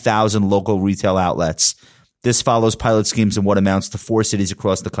 3,000 local retail outlets. This follows pilot schemes in what amounts to 4 cities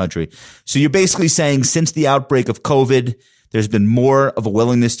across the country. So you're basically saying since the outbreak of COVID, there's been more of a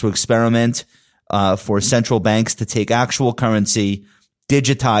willingness to experiment for central banks to take actual currency,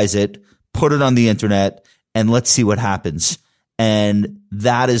 digitize it, put it on the internet, and let's see what happens. And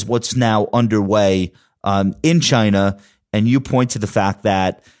that is what's now underway in China. And you point to the fact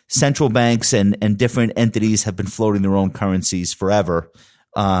that central banks and different entities have been floating their own currencies forever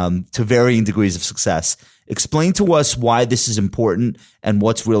to varying degrees of success. Explain to us why this is important and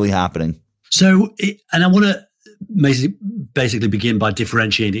what's really happening. So, and I want to basically begin by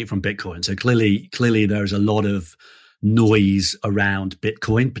differentiating it from Bitcoin. So clearly there's a lot of noise around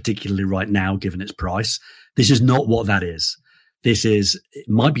Bitcoin, particularly right now, given its price. This is not what that is. It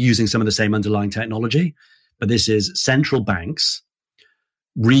might be using some of the same underlying technology, but this is central banks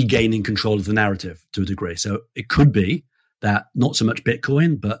regaining control of the narrative to a degree. So it could be that not so much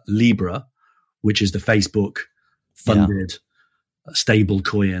Bitcoin, but Libra, which is the Facebook funded stable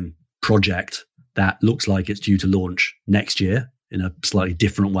coin project that looks like it's due to launch next year in a slightly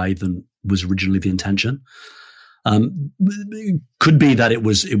different way than was originally the intention. Could be that it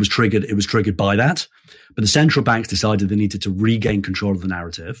was triggered. It was triggered by that, but the central banks decided they needed to regain control of the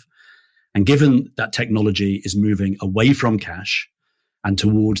narrative. And given that technology is moving away from cash and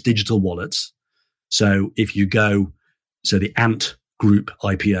towards digital wallets, so if you go, so the Ant Group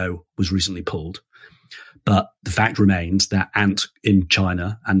IPO was recently pulled, but the fact remains that Ant in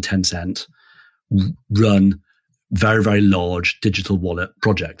China and Tencent run very, very large digital wallet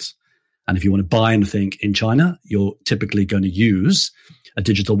projects. And if you want to buy anything in China, you're typically going to use a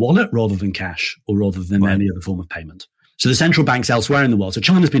digital wallet rather than cash or rather than any other form of payment. So the central banks elsewhere in the world, so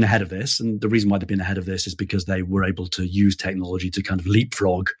China's been ahead of this. And the reason why they've been ahead of this is because they were able to use technology to kind of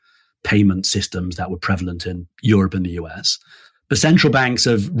leapfrog payment systems that were prevalent in Europe and the US. But central banks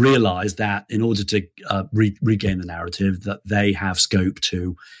have realized that in order to regain the narrative, that they have scope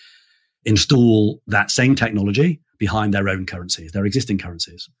to install that same technology behind their own currencies, their existing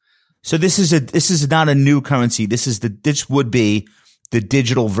currencies. So this is not a new currency. This would be the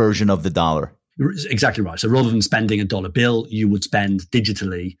digital version of the dollar. Exactly right. So rather than spending a dollar bill, you would spend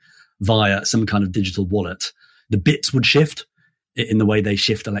digitally via some kind of digital wallet. The bits would shift in the way they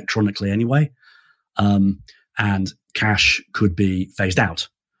shift electronically anyway. And cash could be phased out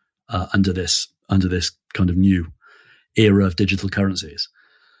under this kind of new era of digital currencies.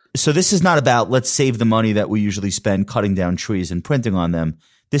 So this is not about let's save the money that we usually spend cutting down trees and printing on them.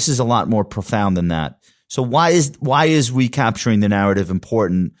 This is a lot more profound than that. So why is recapturing the narrative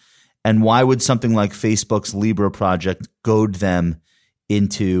important, and why would something like Facebook's Libra project goad them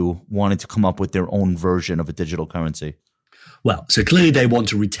into wanting to come up with their own version of a digital currency? Well, so clearly they want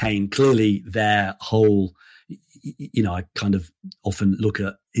to retain their whole, I kind of often look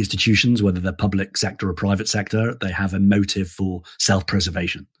at institutions, whether they're public sector or private sector, they have a motive for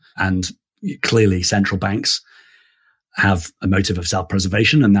self-preservation. And clearly central banks have a motive of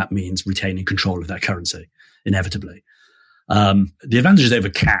self-preservation, and that means retaining control of their currency, inevitably. The advantages over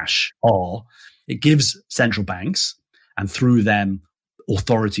cash are it gives central banks, and through them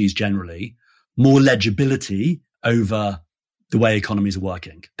authorities generally, more legibility over the way economies are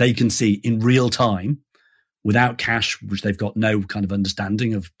working. They can see in real time, without cash, which they've got no kind of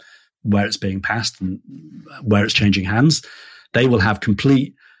understanding of where it's being passed and where it's changing hands, they will have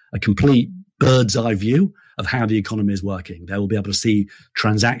a complete bird's eye view of how the economy is working. They will be able to see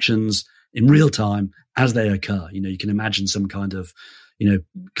transactions in real time as they occur. You can imagine some kind of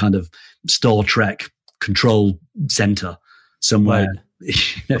Star Trek control center somewhere.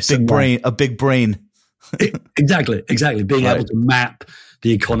 Right. A big brain. Exactly. Being able to map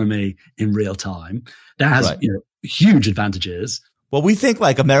the economy in real time. That has huge advantages. Well, we think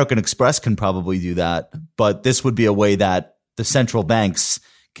like American Express can probably do that, but this would be a way that the central banks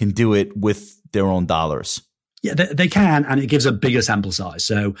can do it with their own dollars. Yeah, they can, and it gives a bigger sample size.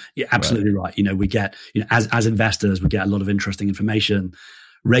 So you're absolutely right. We get, as investors, we get a lot of interesting information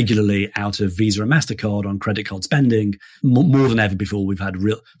regularly out of Visa and MasterCard on credit card spending. More than ever before,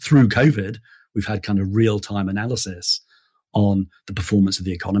 through COVID, we've had kind of real-time analysis on the performance of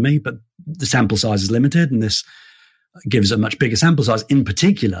the economy, but the sample size is limited, and this gives a much bigger sample size. In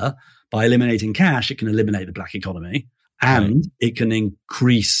particular, by eliminating cash, it can eliminate the black economy, and it can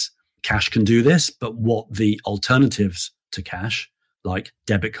increase. Cash can do this, but what the alternatives to cash, like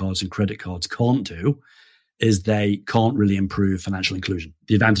debit cards and credit cards, can't do is they can't really improve financial inclusion.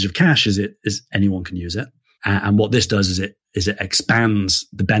 The advantage of cash is anyone can use it. And what this does is it expands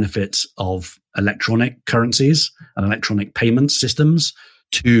the benefits of electronic currencies and electronic payment systems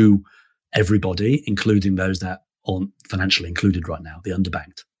to everybody, including those that aren't financially included right now, the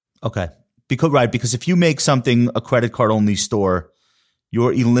underbanked. Okay. Because if you make something a credit card only store,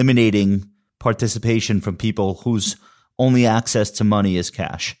 you're eliminating participation from people whose only access to money is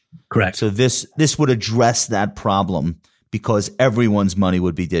cash. Correct. So this would address that problem because everyone's money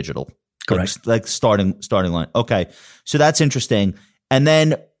would be digital. Correct. Like starting line. Okay. So that's interesting. And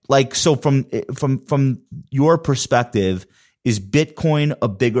then so from your perspective, is Bitcoin a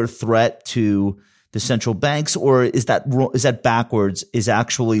bigger threat to the central banks, or is that backwards? Is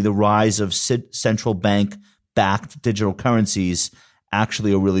actually the rise of central bank backed digital currencies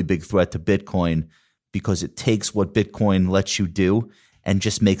actually a really big threat to Bitcoin because it takes what Bitcoin lets you do and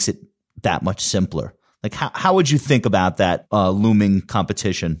just makes it that much simpler? Like how would you think about that looming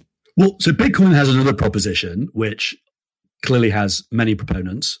competition? Well, so Bitcoin has another proposition, which clearly has many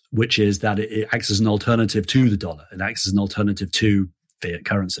proponents, which is that it acts as an alternative to the dollar. It acts as an alternative to fiat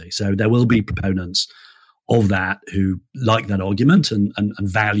currency. So there will be proponents of that who like that argument and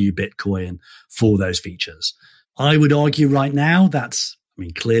value Bitcoin for those features. I would argue right now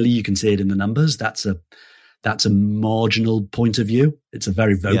clearly you can see it in the numbers. That's a marginal point of view. It's a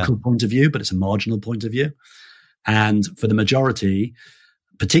very vocal point of view, but it's a marginal point of view. And for the majority,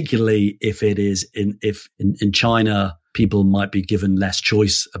 particularly if in China, people might be given less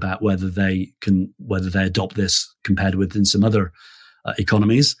choice about whether they adopt this compared with in some other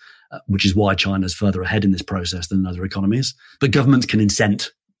economies, which is why China is further ahead in this process than other economies. But governments can incent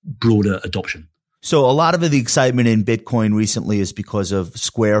broader adoption. So a lot of the excitement in Bitcoin recently is because of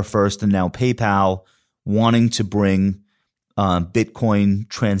Square first and now PayPal wanting to bring Bitcoin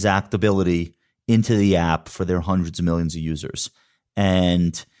transactability into the app for their hundreds of millions of users.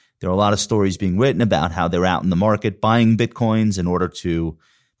 And there are a lot of stories being written about how they're out in the market buying Bitcoins in order to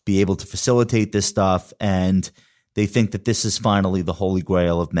be able to facilitate this stuff. And they think that this is finally the holy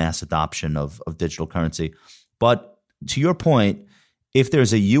grail of mass adoption of digital currency. But to your point, if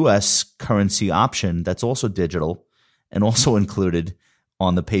there's a U.S. currency option that's also digital and also included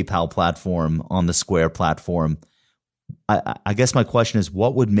on the PayPal platform, on the Square platform, I guess my question is,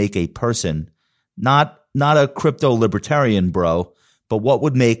 what would make a person, not a crypto libertarian, bro, but what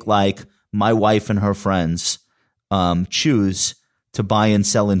would make like my wife and her friends choose to buy and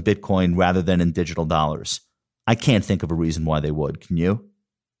sell in Bitcoin rather than in digital dollars? I can't think of a reason why they would. Can you?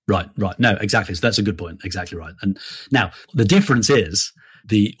 Right. No, exactly. So that's a good point. Exactly right. And now the difference is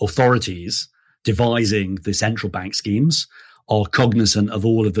the authorities devising the central bank schemes are cognizant of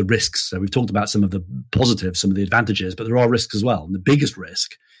all of the risks. So we've talked about some of the positives, some of the advantages, but there are risks as well. And the biggest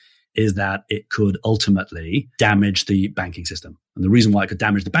risk is that it could ultimately damage the banking system. And the reason why it could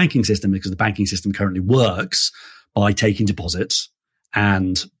damage the banking system is because the banking system currently works by taking deposits,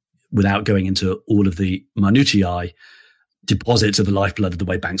 and without going into all of the minutiae, deposits are the lifeblood of the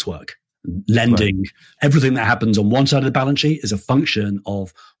way banks work. Lending, right. Everything that happens on one side of the balance sheet is a function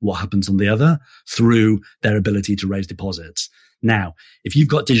of what happens on the other through their ability to raise deposits. Now, if you've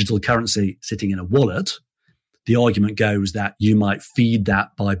got digital currency sitting in a wallet, the argument goes that you might feed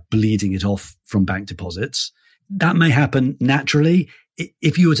that by bleeding it off from bank deposits. That may happen naturally.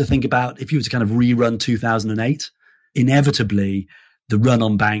 If you were to kind of rerun 2008, inevitably the run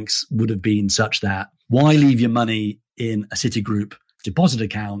on banks would have been such that why leave your money in a Citigroup deposit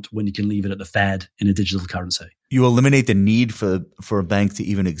account when you can leave it at the Fed in a digital currency? You eliminate the need for a bank to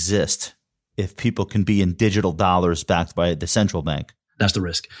even exist if people can be in digital dollars backed by the central bank. That's the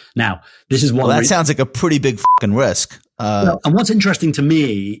risk. Now, this is one. Well, that sounds like a pretty big fucking risk. And what's interesting to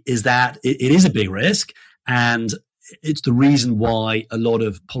me is that it is a big risk, and it's the reason why a lot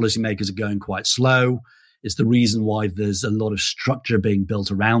of policymakers are going quite slow. It's the reason why there's a lot of structure being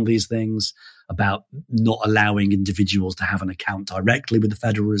built around these things about not allowing individuals to have an account directly with the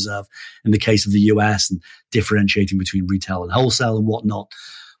Federal Reserve in the case of the US, and differentiating between retail and wholesale and whatnot.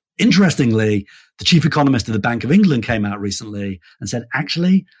 Interestingly, the chief economist of the Bank of England came out recently and said,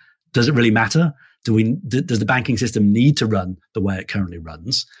 actually, does it really matter? Does the banking system need to run the way it currently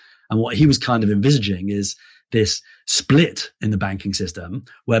runs? And what he was kind of envisaging is this split in the banking system,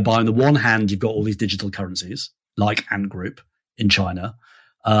 whereby on the one hand, you've got all these digital currencies like Ant Group in China,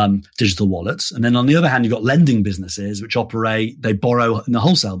 digital wallets. And then on the other hand, you've got lending businesses which they borrow in the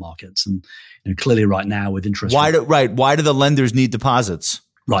wholesale markets. And clearly right now with interest. Why do the lenders need deposits?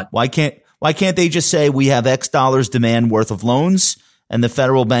 Right. Why can't they just say we have X dollars demand worth of loans and the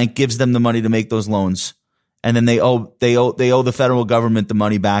federal bank gives them the money to make those loans, and then they owe the federal government the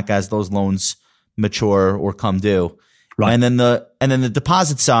money back as those loans mature or come due. Right. And then the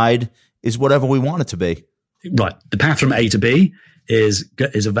deposit side is whatever we want it to be. Right. The path from A to B is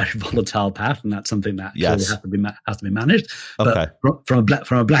a very volatile path, and that's something that has to be managed. Okay. But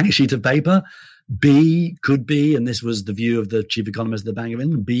from a blank sheet of paper, B could be, and this was the view of the chief economist of the Bank of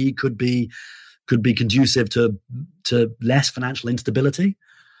England, B could be conducive to less financial instability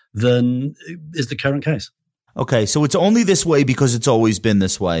than is the current case. Okay, so it's only this way because it's always been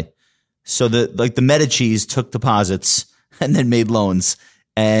this way. So the Medicis took deposits and then made loans,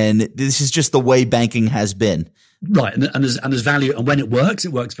 and this is just the way banking has been. Right, and there's value, and when it works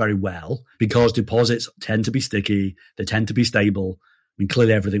very well because deposits tend to be sticky, they tend to be stable. I mean,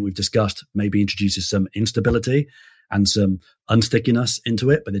 clearly everything we've discussed maybe introduces some instability and some unstickiness into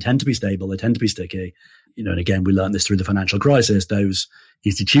it, but they tend to be stable, they tend to be sticky. And again, we learned this through the financial crisis. Those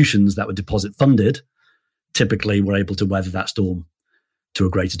institutions that were deposit funded typically were able to weather that storm to a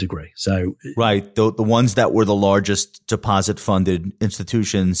greater degree. So, right, the ones that were the largest deposit funded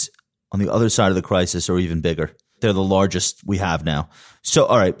institutions on the other side of the crisis are even bigger. They're the largest we have now. So,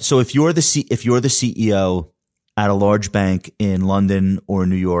 all right. So if you're the CEO at a large bank in London or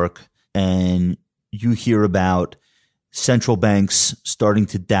New York, and you hear about central banks starting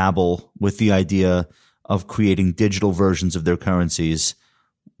to dabble with the idea of creating digital versions of their currencies,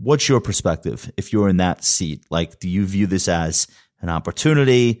 what's your perspective if you're in that seat? Like, do you view this as an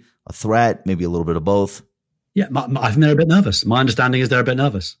opportunity, a threat, maybe a little bit of both? Yeah, I think they're a bit nervous. My understanding is they're a bit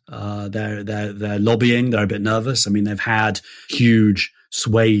nervous. They're lobbying. They're a bit nervous. I mean, they've had huge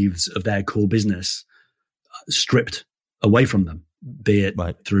swathes of their core business stripped away from them, be it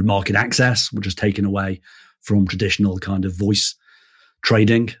through market access, which is taken away from traditional kind of voice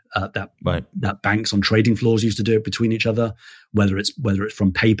trading that banks on trading floors used to do it between each other. Whether it's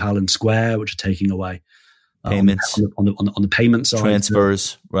from PayPal and Square, which are taking away payments on the payment side,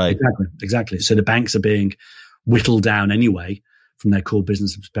 transfers, right? Exactly. So the banks are being whittled down anyway from their core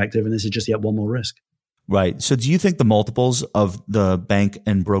business perspective, and this is just yet one more risk. Right. So do you think the multiples of the bank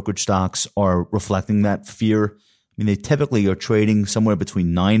and brokerage stocks are reflecting that fear? I mean, they typically are trading somewhere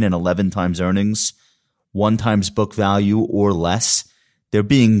between 9 and 11 times earnings, 1 times book value or less. They're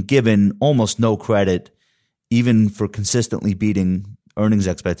being given almost no credit, even for consistently beating earnings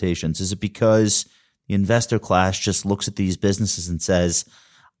expectations. Is it because the investor class just looks at these businesses and says,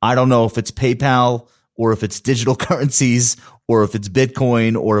 I don't know if it's PayPal or if it's digital currencies or if it's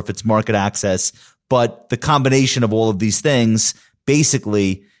Bitcoin or if it's market access, but the combination of all of these things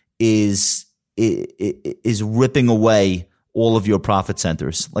basically is ripping away all of your profit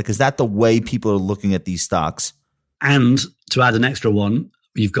centers. Like, is that the way people are looking at these stocks? And to add an extra one,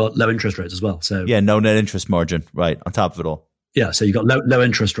 you've got low interest rates as well. So yeah, no net interest margin, right, on top of it all. Yeah, so you've got low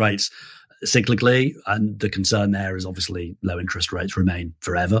interest rates cyclically, and the concern there is obviously low interest rates remain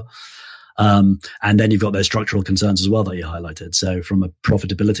forever. And then you've got those structural concerns as well that you highlighted. So from a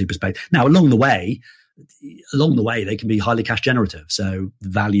profitability perspective, now along the way, they can be highly cash generative. So the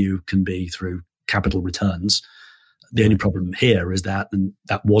value can be through capital returns. The only problem here is that, and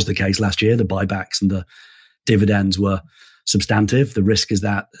that was the case last year, the buybacks and the dividends were substantive. The risk is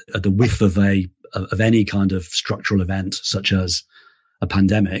that at the whiff of any kind of structural event, such as a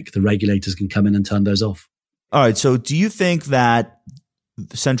pandemic, the regulators can come in and turn those off. All right. So do you think that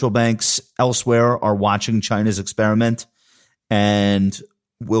central banks elsewhere are watching China's experiment and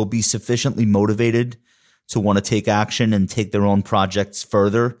will be sufficiently motivated to want to take action and take their own projects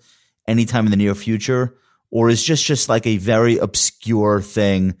further anytime in the near future? Or is just like a very obscure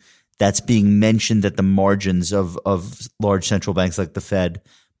thing that's being mentioned at the margins of large central banks like the Fed,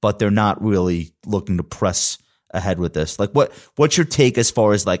 but they're not really looking to press ahead with this? Like, what's your take as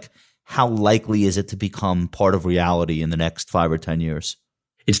far as like how likely is it to become part of reality in the next 5 or 10 years?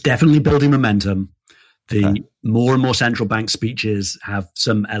 It's definitely building momentum. The more and more central bank speeches have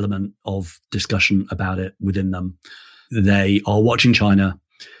some element of discussion about it within them. They are watching China.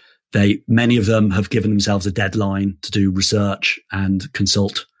 Many of them have given themselves a deadline to do research and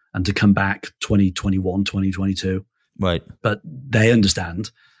consult and to come back 2021, 2022. Right. But they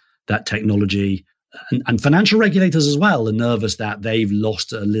understand that technology and financial regulators as well are nervous that they've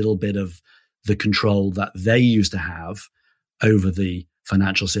lost a little bit of the control that they used to have over the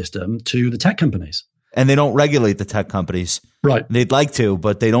financial system to the tech companies. And they don't regulate the tech companies. Right. They'd like to,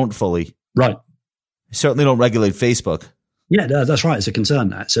 but they don't fully. Right. They certainly don't regulate Facebook. Yeah, that's right. It's a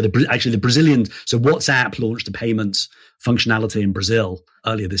concern. So WhatsApp launched a payments functionality in Brazil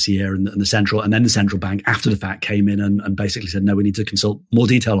earlier this year, and then the central bank after the fact came in and basically said, no, we need to consult more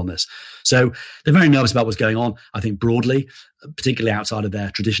detail on this. So they're very nervous about what's going on, I think, broadly, particularly outside of their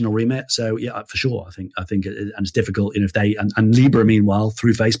traditional remit. So yeah, for sure. I think and it's difficult, if they, and Libra, meanwhile,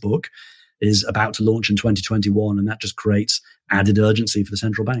 through Facebook, is about to launch in 2021, and that just creates added urgency for the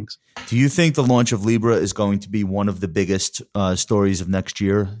central banks. Do you think the launch of Libra is going to be one of the biggest stories of next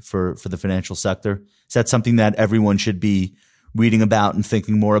year for the financial sector? Is that something that everyone should be reading about and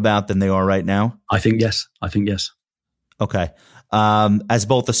thinking more about than they are right now? I think yes. Okay. As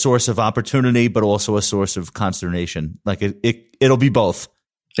both a source of opportunity, but also a source of consternation. Like it'll be both.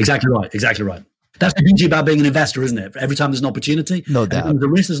 Exactly right. That's the beauty about being an investor, isn't it? Every time there's an opportunity, no doubt. The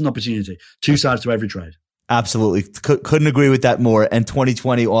risk is an opportunity. Two sides to every trade. Absolutely. Couldn't agree with that more. And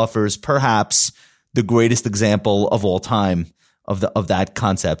 2020 offers perhaps the greatest example of all time of that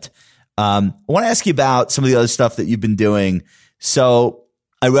concept. I want to ask you about some of the other stuff that you've been doing. So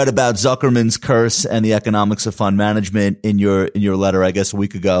I read about Zuckerman's curse and the economics of fund management in your letter, I guess, a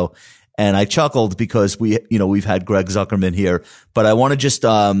week ago. And I chuckled because we've had Greg Zuckerman here, but I want to just,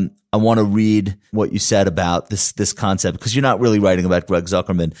 I want to read what you said about this concept, because you're not really writing about Greg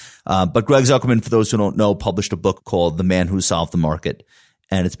Zuckerman. But Greg Zuckerman, for those who don't know, published a book called The Man Who Solved the Market.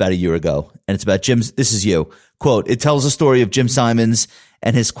 and it's about a year ago. And it's about Jim's. This is you. Quote, it tells the story of Jim Simons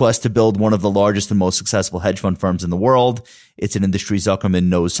and his quest to build one of the largest and most successful hedge fund firms in the world. It's an industry Zuckerman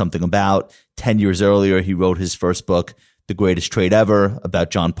knows something about. 10 years earlier, he wrote his first book, The Greatest Trade Ever, about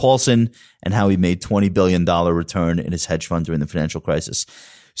John Paulson and how he made $20 billion return in his hedge fund during the financial crisis.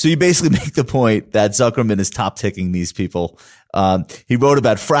 So you basically make the point that Zuckerman is top ticking these people. He wrote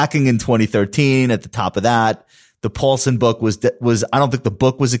about fracking in 2013 at the top of that. The Paulson book was, I don't think the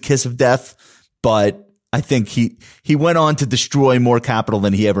book was a kiss of death, but I think he went on to destroy more capital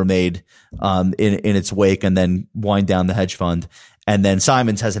than he ever made, in its wake, and then wind down the hedge fund. And then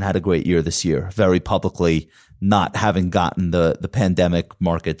Simons hasn't had a great year this year, very publicly, not having gotten the pandemic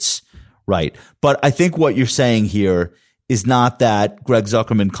markets right. But I think what you're saying here is not that Greg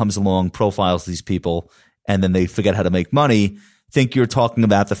Zuckerman comes along, profiles these people, and then they forget how to make money. I think you're talking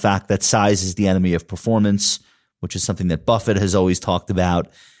about the fact that size is the enemy of performance, which is something that Buffett has always talked about.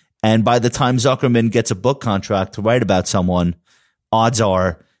 And by the time Zuckerman gets a book contract to write about someone, odds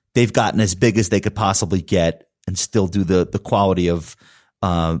are they've gotten as big as they could possibly get and still do the quality of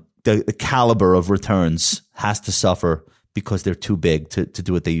the caliber of returns has to suffer because they're too big to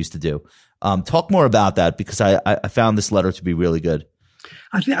do what they used to do. Talk more about that, because I found this letter to be really good.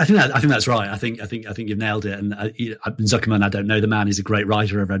 I think that's right. I think you've nailed it. And Zuckerman, I don't know the man. He's a great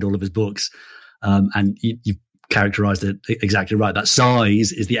writer. I've read all of his books, and you've characterized it exactly right. That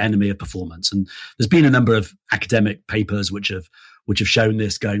size is the enemy of performance. And there's been a number of academic papers which have shown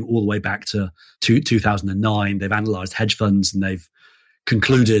this, going all the way back to 2009. They've analyzed hedge funds, and they've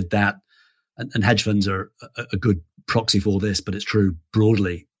concluded that, and hedge funds are a good proxy for this, but it's true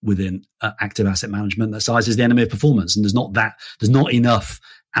broadly within active asset management, that size is the enemy of performance. And there's not enough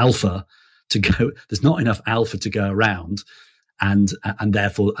alpha to go around. And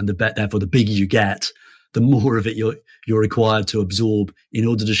therefore the bigger you get, the more of it you're required to absorb in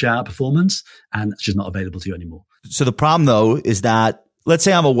order to show out performance, and it's just not available to you anymore. So the problem, though, is that, let's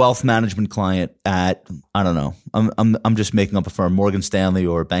say I'm a wealth management client at, I don't know, I'm just making up a firm, Morgan Stanley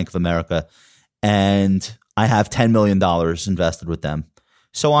or Bank of America, and I have $10 million invested with them.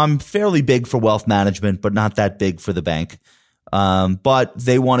 So I'm fairly big for wealth management, but not that big for the bank. But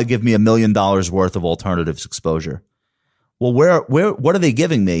they want to give me $1 million worth of alternatives exposure. Well, what are they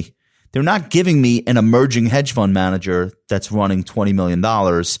giving me? They're not giving me an emerging hedge fund manager that's running $20 million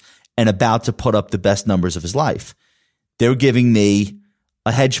and about to put up the best numbers of his life. They're giving me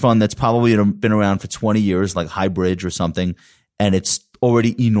a hedge fund that's probably been around for 20 years, like Highbridge or something, and it's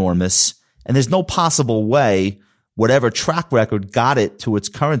already enormous. And there's no possible way, whatever track record got it to its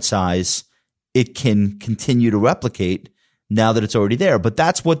current size, it can continue to replicate now that it's already there. But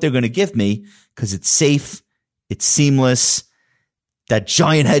that's what they're going to give me because it's safe, it's seamless. That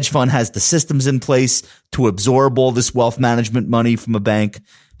giant hedge fund has the systems in place to absorb all this wealth management money from a bank.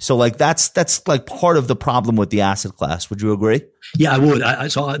 So like that's like part of the problem with the asset class. Would you agree? Yeah, I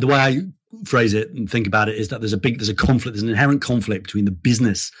would. So the way I phrase it and think about it is that there's an inherent conflict between the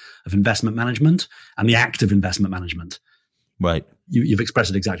business of investment management and the act of investment management. Right. You've expressed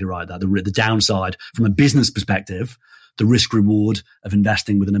it exactly right. That the downside from a business perspective, the risk reward of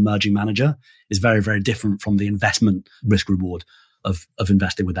investing with an emerging manager is very, very different from the investment risk reward of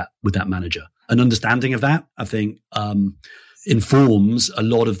investing with that manager. An understanding of that, I think, informs a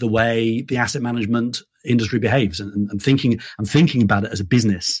lot of the way the asset management industry behaves, and thinking about it as a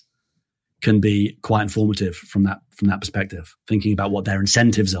business can be quite informative from that perspective. Thinking about what their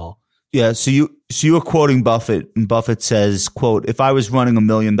incentives are. Yeah. So you were quoting Buffett, and Buffett says, quote, "If I was running $1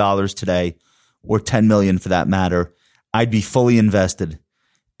 million today, or 10 million for that matter, I'd be fully invested.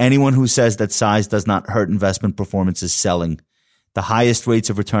 Anyone who says that size does not hurt investment performance is selling. The highest rates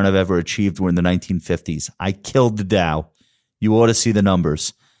of return I've ever achieved were in the 1950s. I killed the Dow. You ought to see the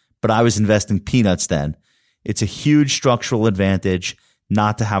numbers. But I was investing peanuts then. It's a huge structural advantage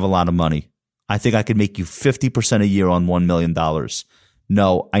not to have a lot of money. I think I could make you 50% a year on $1 million.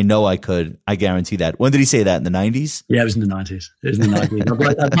 No, I know I could. I guarantee that." When did he say that? In the 90s? Yeah, it was in the 90s.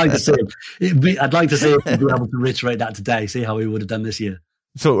 I'd like to see him. I'd like to see him be able to reiterate that today, see how he would have done this year.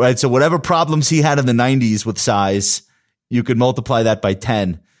 So, right. So whatever problems he had in the 90s with size, you could multiply that by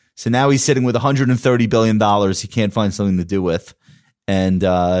 10. So now he's sitting with $130 billion he can't find something to do with. And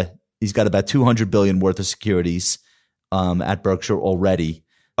he's got about $200 billion worth of securities at Berkshire already.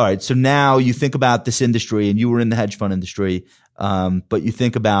 All right. So now you think about this industry, and you were in the hedge fund industry, but you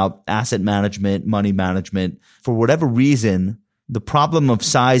think about asset management, money management. For whatever reason, the problem of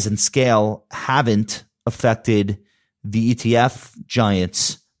size and scale haven't affected the ETF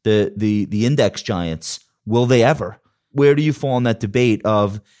giants, the index giants. Will they ever? Where do you fall in that debate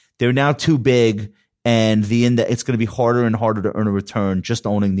of they're now too big and the index, it's going to be harder and harder to earn a return just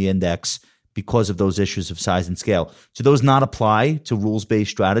owning the index because of those issues of size and scale. Do those not apply to rules-based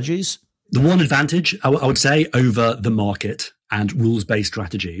strategies? The one advantage I would say over the market and rules-based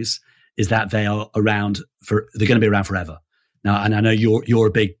strategies is that they're going to be around forever. Now, and I know you're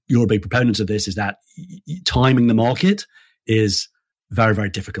a big proponent of this, is that timing the market is very, very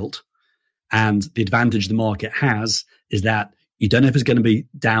difficult. And the advantage the market has is that you don't know if it's going to be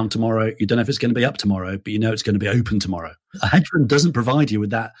down tomorrow, you don't know if it's going to be up tomorrow, but you know it's going to be open tomorrow. A hedge fund doesn't provide you with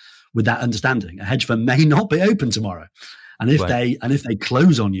that understanding. A hedge fund may not be open tomorrow. And if they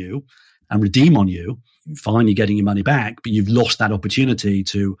close on you and redeem on you, fine, you're getting your money back, but you've lost that opportunity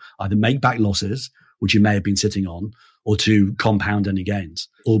to either make back losses, which you may have been sitting on, or to compound any gains,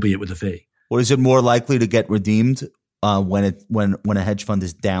 albeit with a fee. Or is it more likely to get redeemed when a hedge fund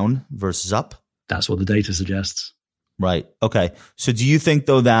is down versus up? That's what the data suggests. Right. Okay. So do you think,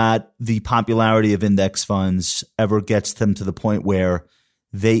 though, that the popularity of index funds ever gets them to the point where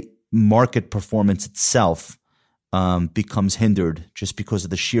market performance itself becomes hindered just because of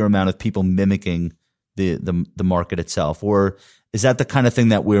the sheer amount of people mimicking the market itself? Or is that the kind of thing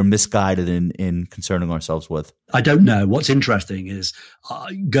that we're misguided in concerning ourselves with? I don't know. What's interesting is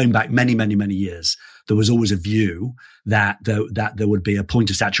going back many, many, many years, there was always a view that there would be a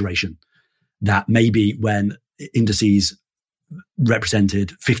point of saturation, that maybe when indices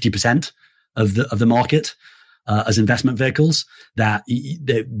represented 50% of the market as investment vehicles, that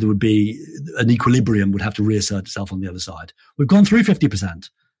there would be an equilibrium would have to reassert itself on the other side. We've gone through 50%,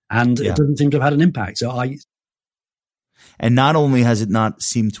 and it doesn't seem to have had an impact. And not only has it not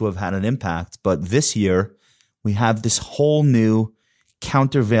seemed to have had an impact, but this year we have this whole new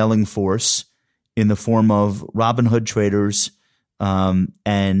countervailing force in the form of Robinhood traders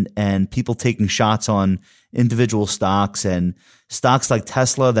and people taking shots on individual stocks, and stocks like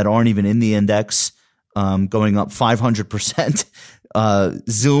Tesla that aren't even in the index going up 500%.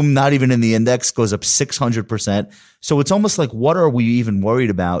 Zoom, not even in the index, goes up 600%. So it's almost like, what are we even worried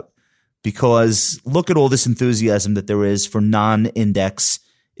about? Because look at all this enthusiasm that there is for non-index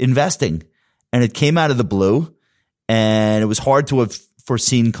investing. And it came out of the blue, and it was hard to have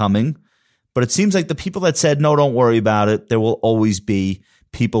foreseen coming. But it seems like the people that said, no, don't worry about it, there will always be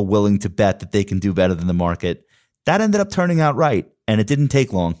people willing to bet that they can do better than the market. That ended up turning out right, and it didn't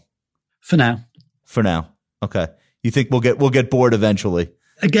take long. For now. Okay. You think we'll get bored eventually?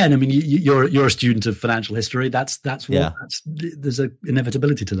 Again, I mean, you're a student of financial history. There's an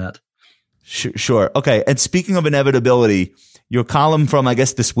inevitability to that. Sure. Okay. And speaking of inevitability, your column from, I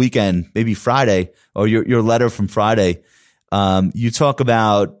guess, this weekend, maybe Friday, or your letter from Friday, you talk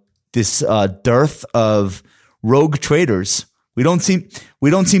about this dearth of rogue traders. We don't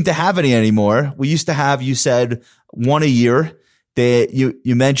seem to have any anymore. We used to have, you said, one a year.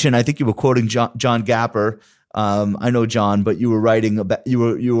 You mentioned, I think you were quoting John Gapper. I know John, but you were writing about,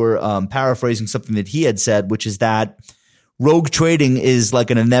 you were paraphrasing something that he had said, which is that rogue trading is like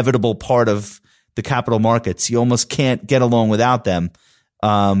an inevitable part of the capital markets. You almost can't get along without them.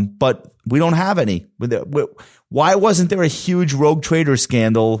 But we don't have any. Why wasn't there a huge rogue trader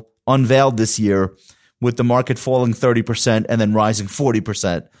scandal unveiled this year with the market falling 30% and then rising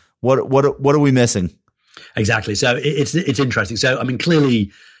 40%? What are we missing? Exactly. So it's interesting. So, I mean,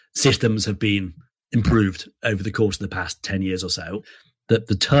 clearly systems have been improved over the course of the past 10 years or so.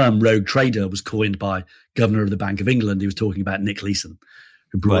 The term rogue trader was coined by Governor of the Bank of England. He was talking about Nick Leeson,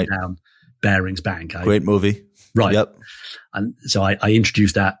 who brought down Barings Bank. Great movie. Right. Yep. And so I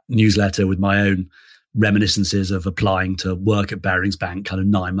introduced that newsletter with my own reminiscences of applying to work at Barings Bank kind of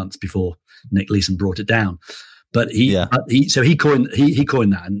 9 months before Nick Leeson brought it down. But he coined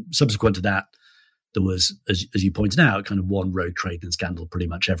that, and subsequent to that, there was, as you pointed out, kind of one rogue trading scandal pretty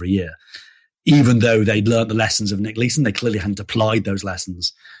much every year. Even though they'd learned the lessons of Nick Leeson, they clearly hadn't applied those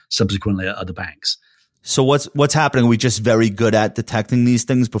lessons subsequently at other banks. So what's happening? Are we just very good at detecting these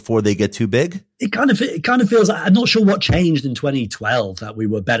things before they get too big? It kind of feels like, I'm not sure what changed in 2012 that we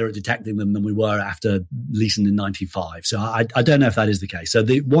were better at detecting them than we were after Leeson in 95. So I don't know if that is the case. So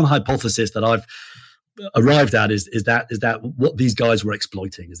the one hypothesis that I've arrived at is that what these guys were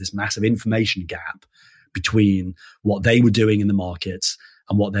exploiting is this massive information gap between what they were doing in the markets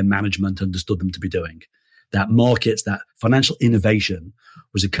and what their management understood them to be doing. That financial innovation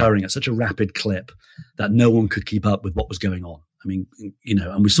was occurring at such a rapid clip that no one could keep up with what was going on. I mean,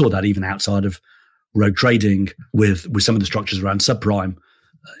 and we saw that even outside of rogue trading with some of the structures around subprime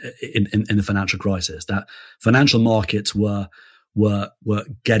in the financial crisis, that financial markets were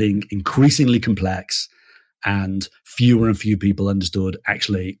getting increasingly complex and fewer people understood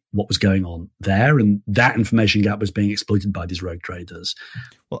actually what was going on there. And that information gap was being exploited by these rogue traders.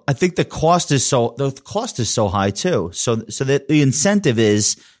 Well, I think the cost is so high too. So that the incentive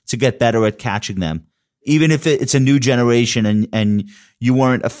is to get better at catching them. Even if it's a new generation and you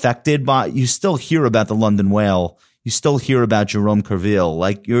weren't affected by, you still hear about the London Whale. You still hear about Jerome Kerviel.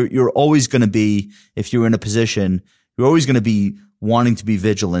 Like you're always going to be, if you're in a position, you're always going to be wanting to be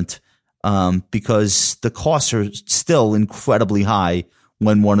vigilant. Because the costs are still incredibly high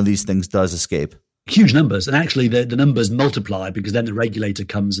when one of these things does escape. Huge numbers. And actually the numbers multiply because then the regulator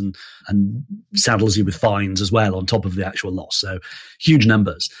comes and saddles you with fines as well on top of the actual loss. So huge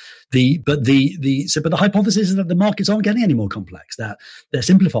numbers. But the hypothesis is that the markets aren't getting any more complex, that they're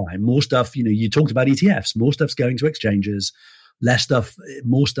simplifying more stuff. You talked about ETFs, more stuff's going to exchanges,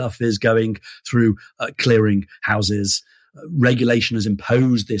 more stuff is going through clearing houses. Regulation has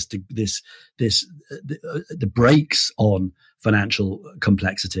imposed the brakes on financial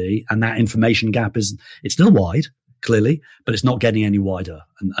complexity, and that information gap it's still wide, clearly, but it's not getting any wider,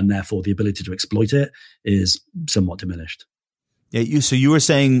 and therefore the ability to exploit it is somewhat diminished. Yeah, so you were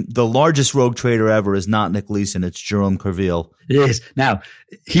saying the largest rogue trader ever is not Nick Leeson, it's Jerome Kerviel. It is. Now,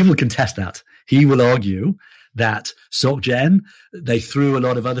 he will contest that. He will argue that SocGen, they threw a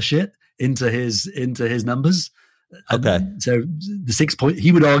lot of other shit into his numbers. Okay. So the 6 point,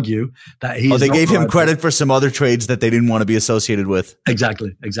 he would argue that they gave him credit for some other trades that they didn't want to be associated with.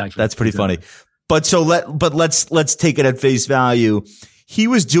 Exactly. That's pretty funny. But let's take it at face value. He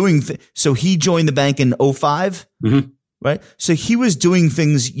was doing, so he joined the bank in 2005, right? So he was doing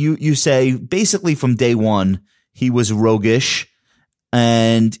things, you say, basically from day one, he was roguish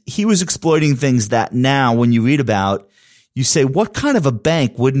and he was exploiting things that now when you read about, you say, what kind of a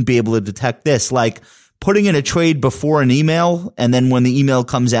bank wouldn't be able to detect this? Like, putting in a trade before an email and then when the email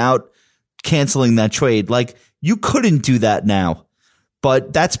comes out, canceling that trade. Like you couldn't do that now,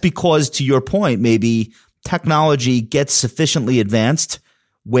 but that's because to your point, maybe technology gets sufficiently advanced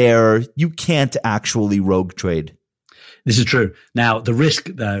where you can't actually rogue trade. This is true. Now, the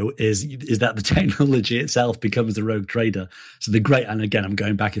risk though is that the technology itself becomes the rogue trader. So and again, I'm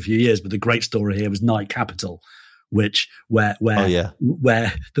going back a few years, but the great story here was Knight Capital, where there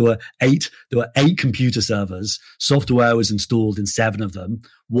were eight computer servers. Software was installed in 7 of them,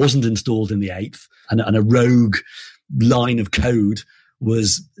 wasn't installed in the 8th, and a rogue line of code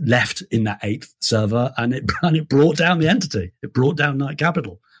was left in that 8th server, and it brought down the entity. It brought down Knight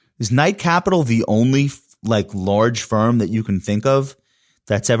Capital. Is Knight Capital the only large firm that you can think of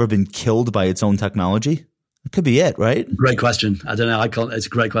that's ever been killed by its own technology? It could be it, right? Great question. I don't know. It's a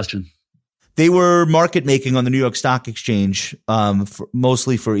great question. They were market making on the New York Stock Exchange,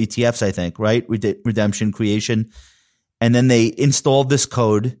 mostly for ETFs, I think, right? Redemption creation. And then they installed this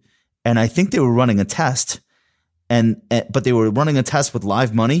code and I think they were running a test but they were running a test with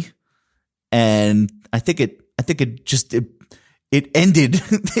live money. And I think it ended,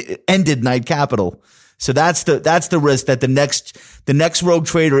 it ended Knight Capital. So that's the risk that the next rogue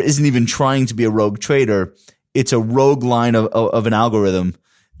trader isn't even trying to be a rogue trader. It's a rogue line of an algorithm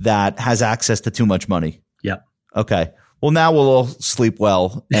that has access to too much money. Yeah. Okay. Well, now we'll all sleep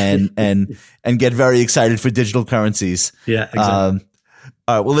well and get very excited for digital currencies. Yeah. Exactly.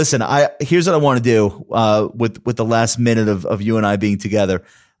 All right. Well, listen, here's what I want to do, with the last minute of you and I being together.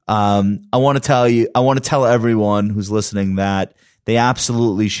 I want to tell everyone who's listening that they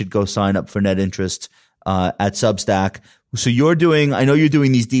absolutely should go sign up for Net Interest, at Substack. So I know you're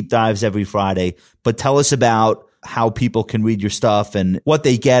doing these deep dives every Friday, but tell us about how people can read your stuff and what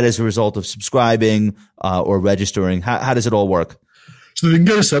they get as a result of subscribing or registering. How does it all work? So they can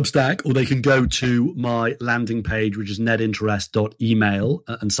go to Substack or they can go to my landing page, which is netinterest.email,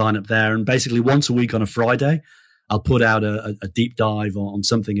 and sign up there. And basically once a week on a Friday, I'll put out a deep dive on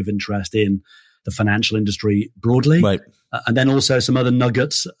something of interest in the financial industry broadly. Right. And then also some other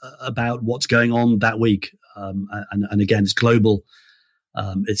nuggets about what's going on that week. And again, it's global.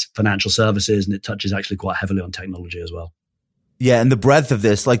 It's financial services, and it touches actually quite heavily on technology as well. Yeah, and the breadth of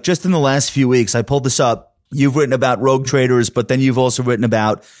this, like just in the last few weeks, I pulled this up. You've written about rogue traders, but then you've also written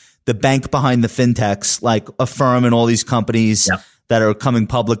about the bank behind the fintechs, like Affirm and all these companies that are coming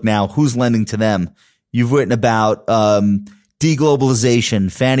public now. Who's lending to them? You've written about deglobalization,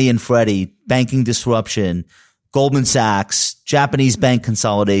 Fannie and Freddie, banking disruption, Goldman Sachs, Japanese bank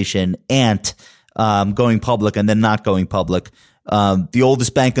consolidation, Ant going public and then not going public. The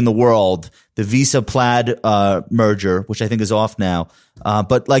oldest bank in the world, the Visa Plaid merger, which I think is off now.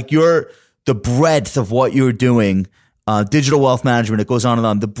 But like the breadth of what you're doing, digital wealth management, it goes on and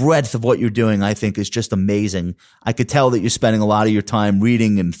on. The breadth of what you're doing, I think, is just amazing. I could tell that you're spending a lot of your time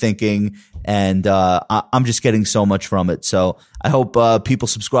reading and thinking And I'm just getting so much from it. So I hope people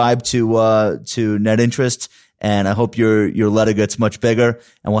subscribe to Net Interest, and I hope your letter gets much bigger.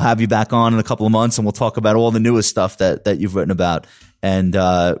 And we'll have you back on in a couple of months, and we'll talk about all the newest stuff that you've written about. And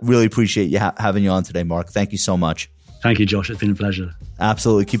really appreciate you having you on today, Mark. Thank you so much. Thank you, Josh. It's been a pleasure.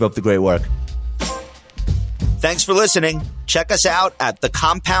 Absolutely. Keep up the great work. Thanks for listening. Check us out at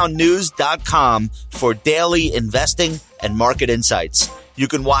thecompoundnews.com for daily investing and market insights. You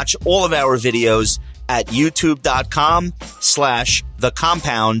can watch all of our videos at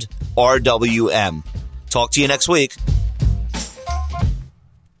youtube.com/thecompoundrwm. Talk to you next week.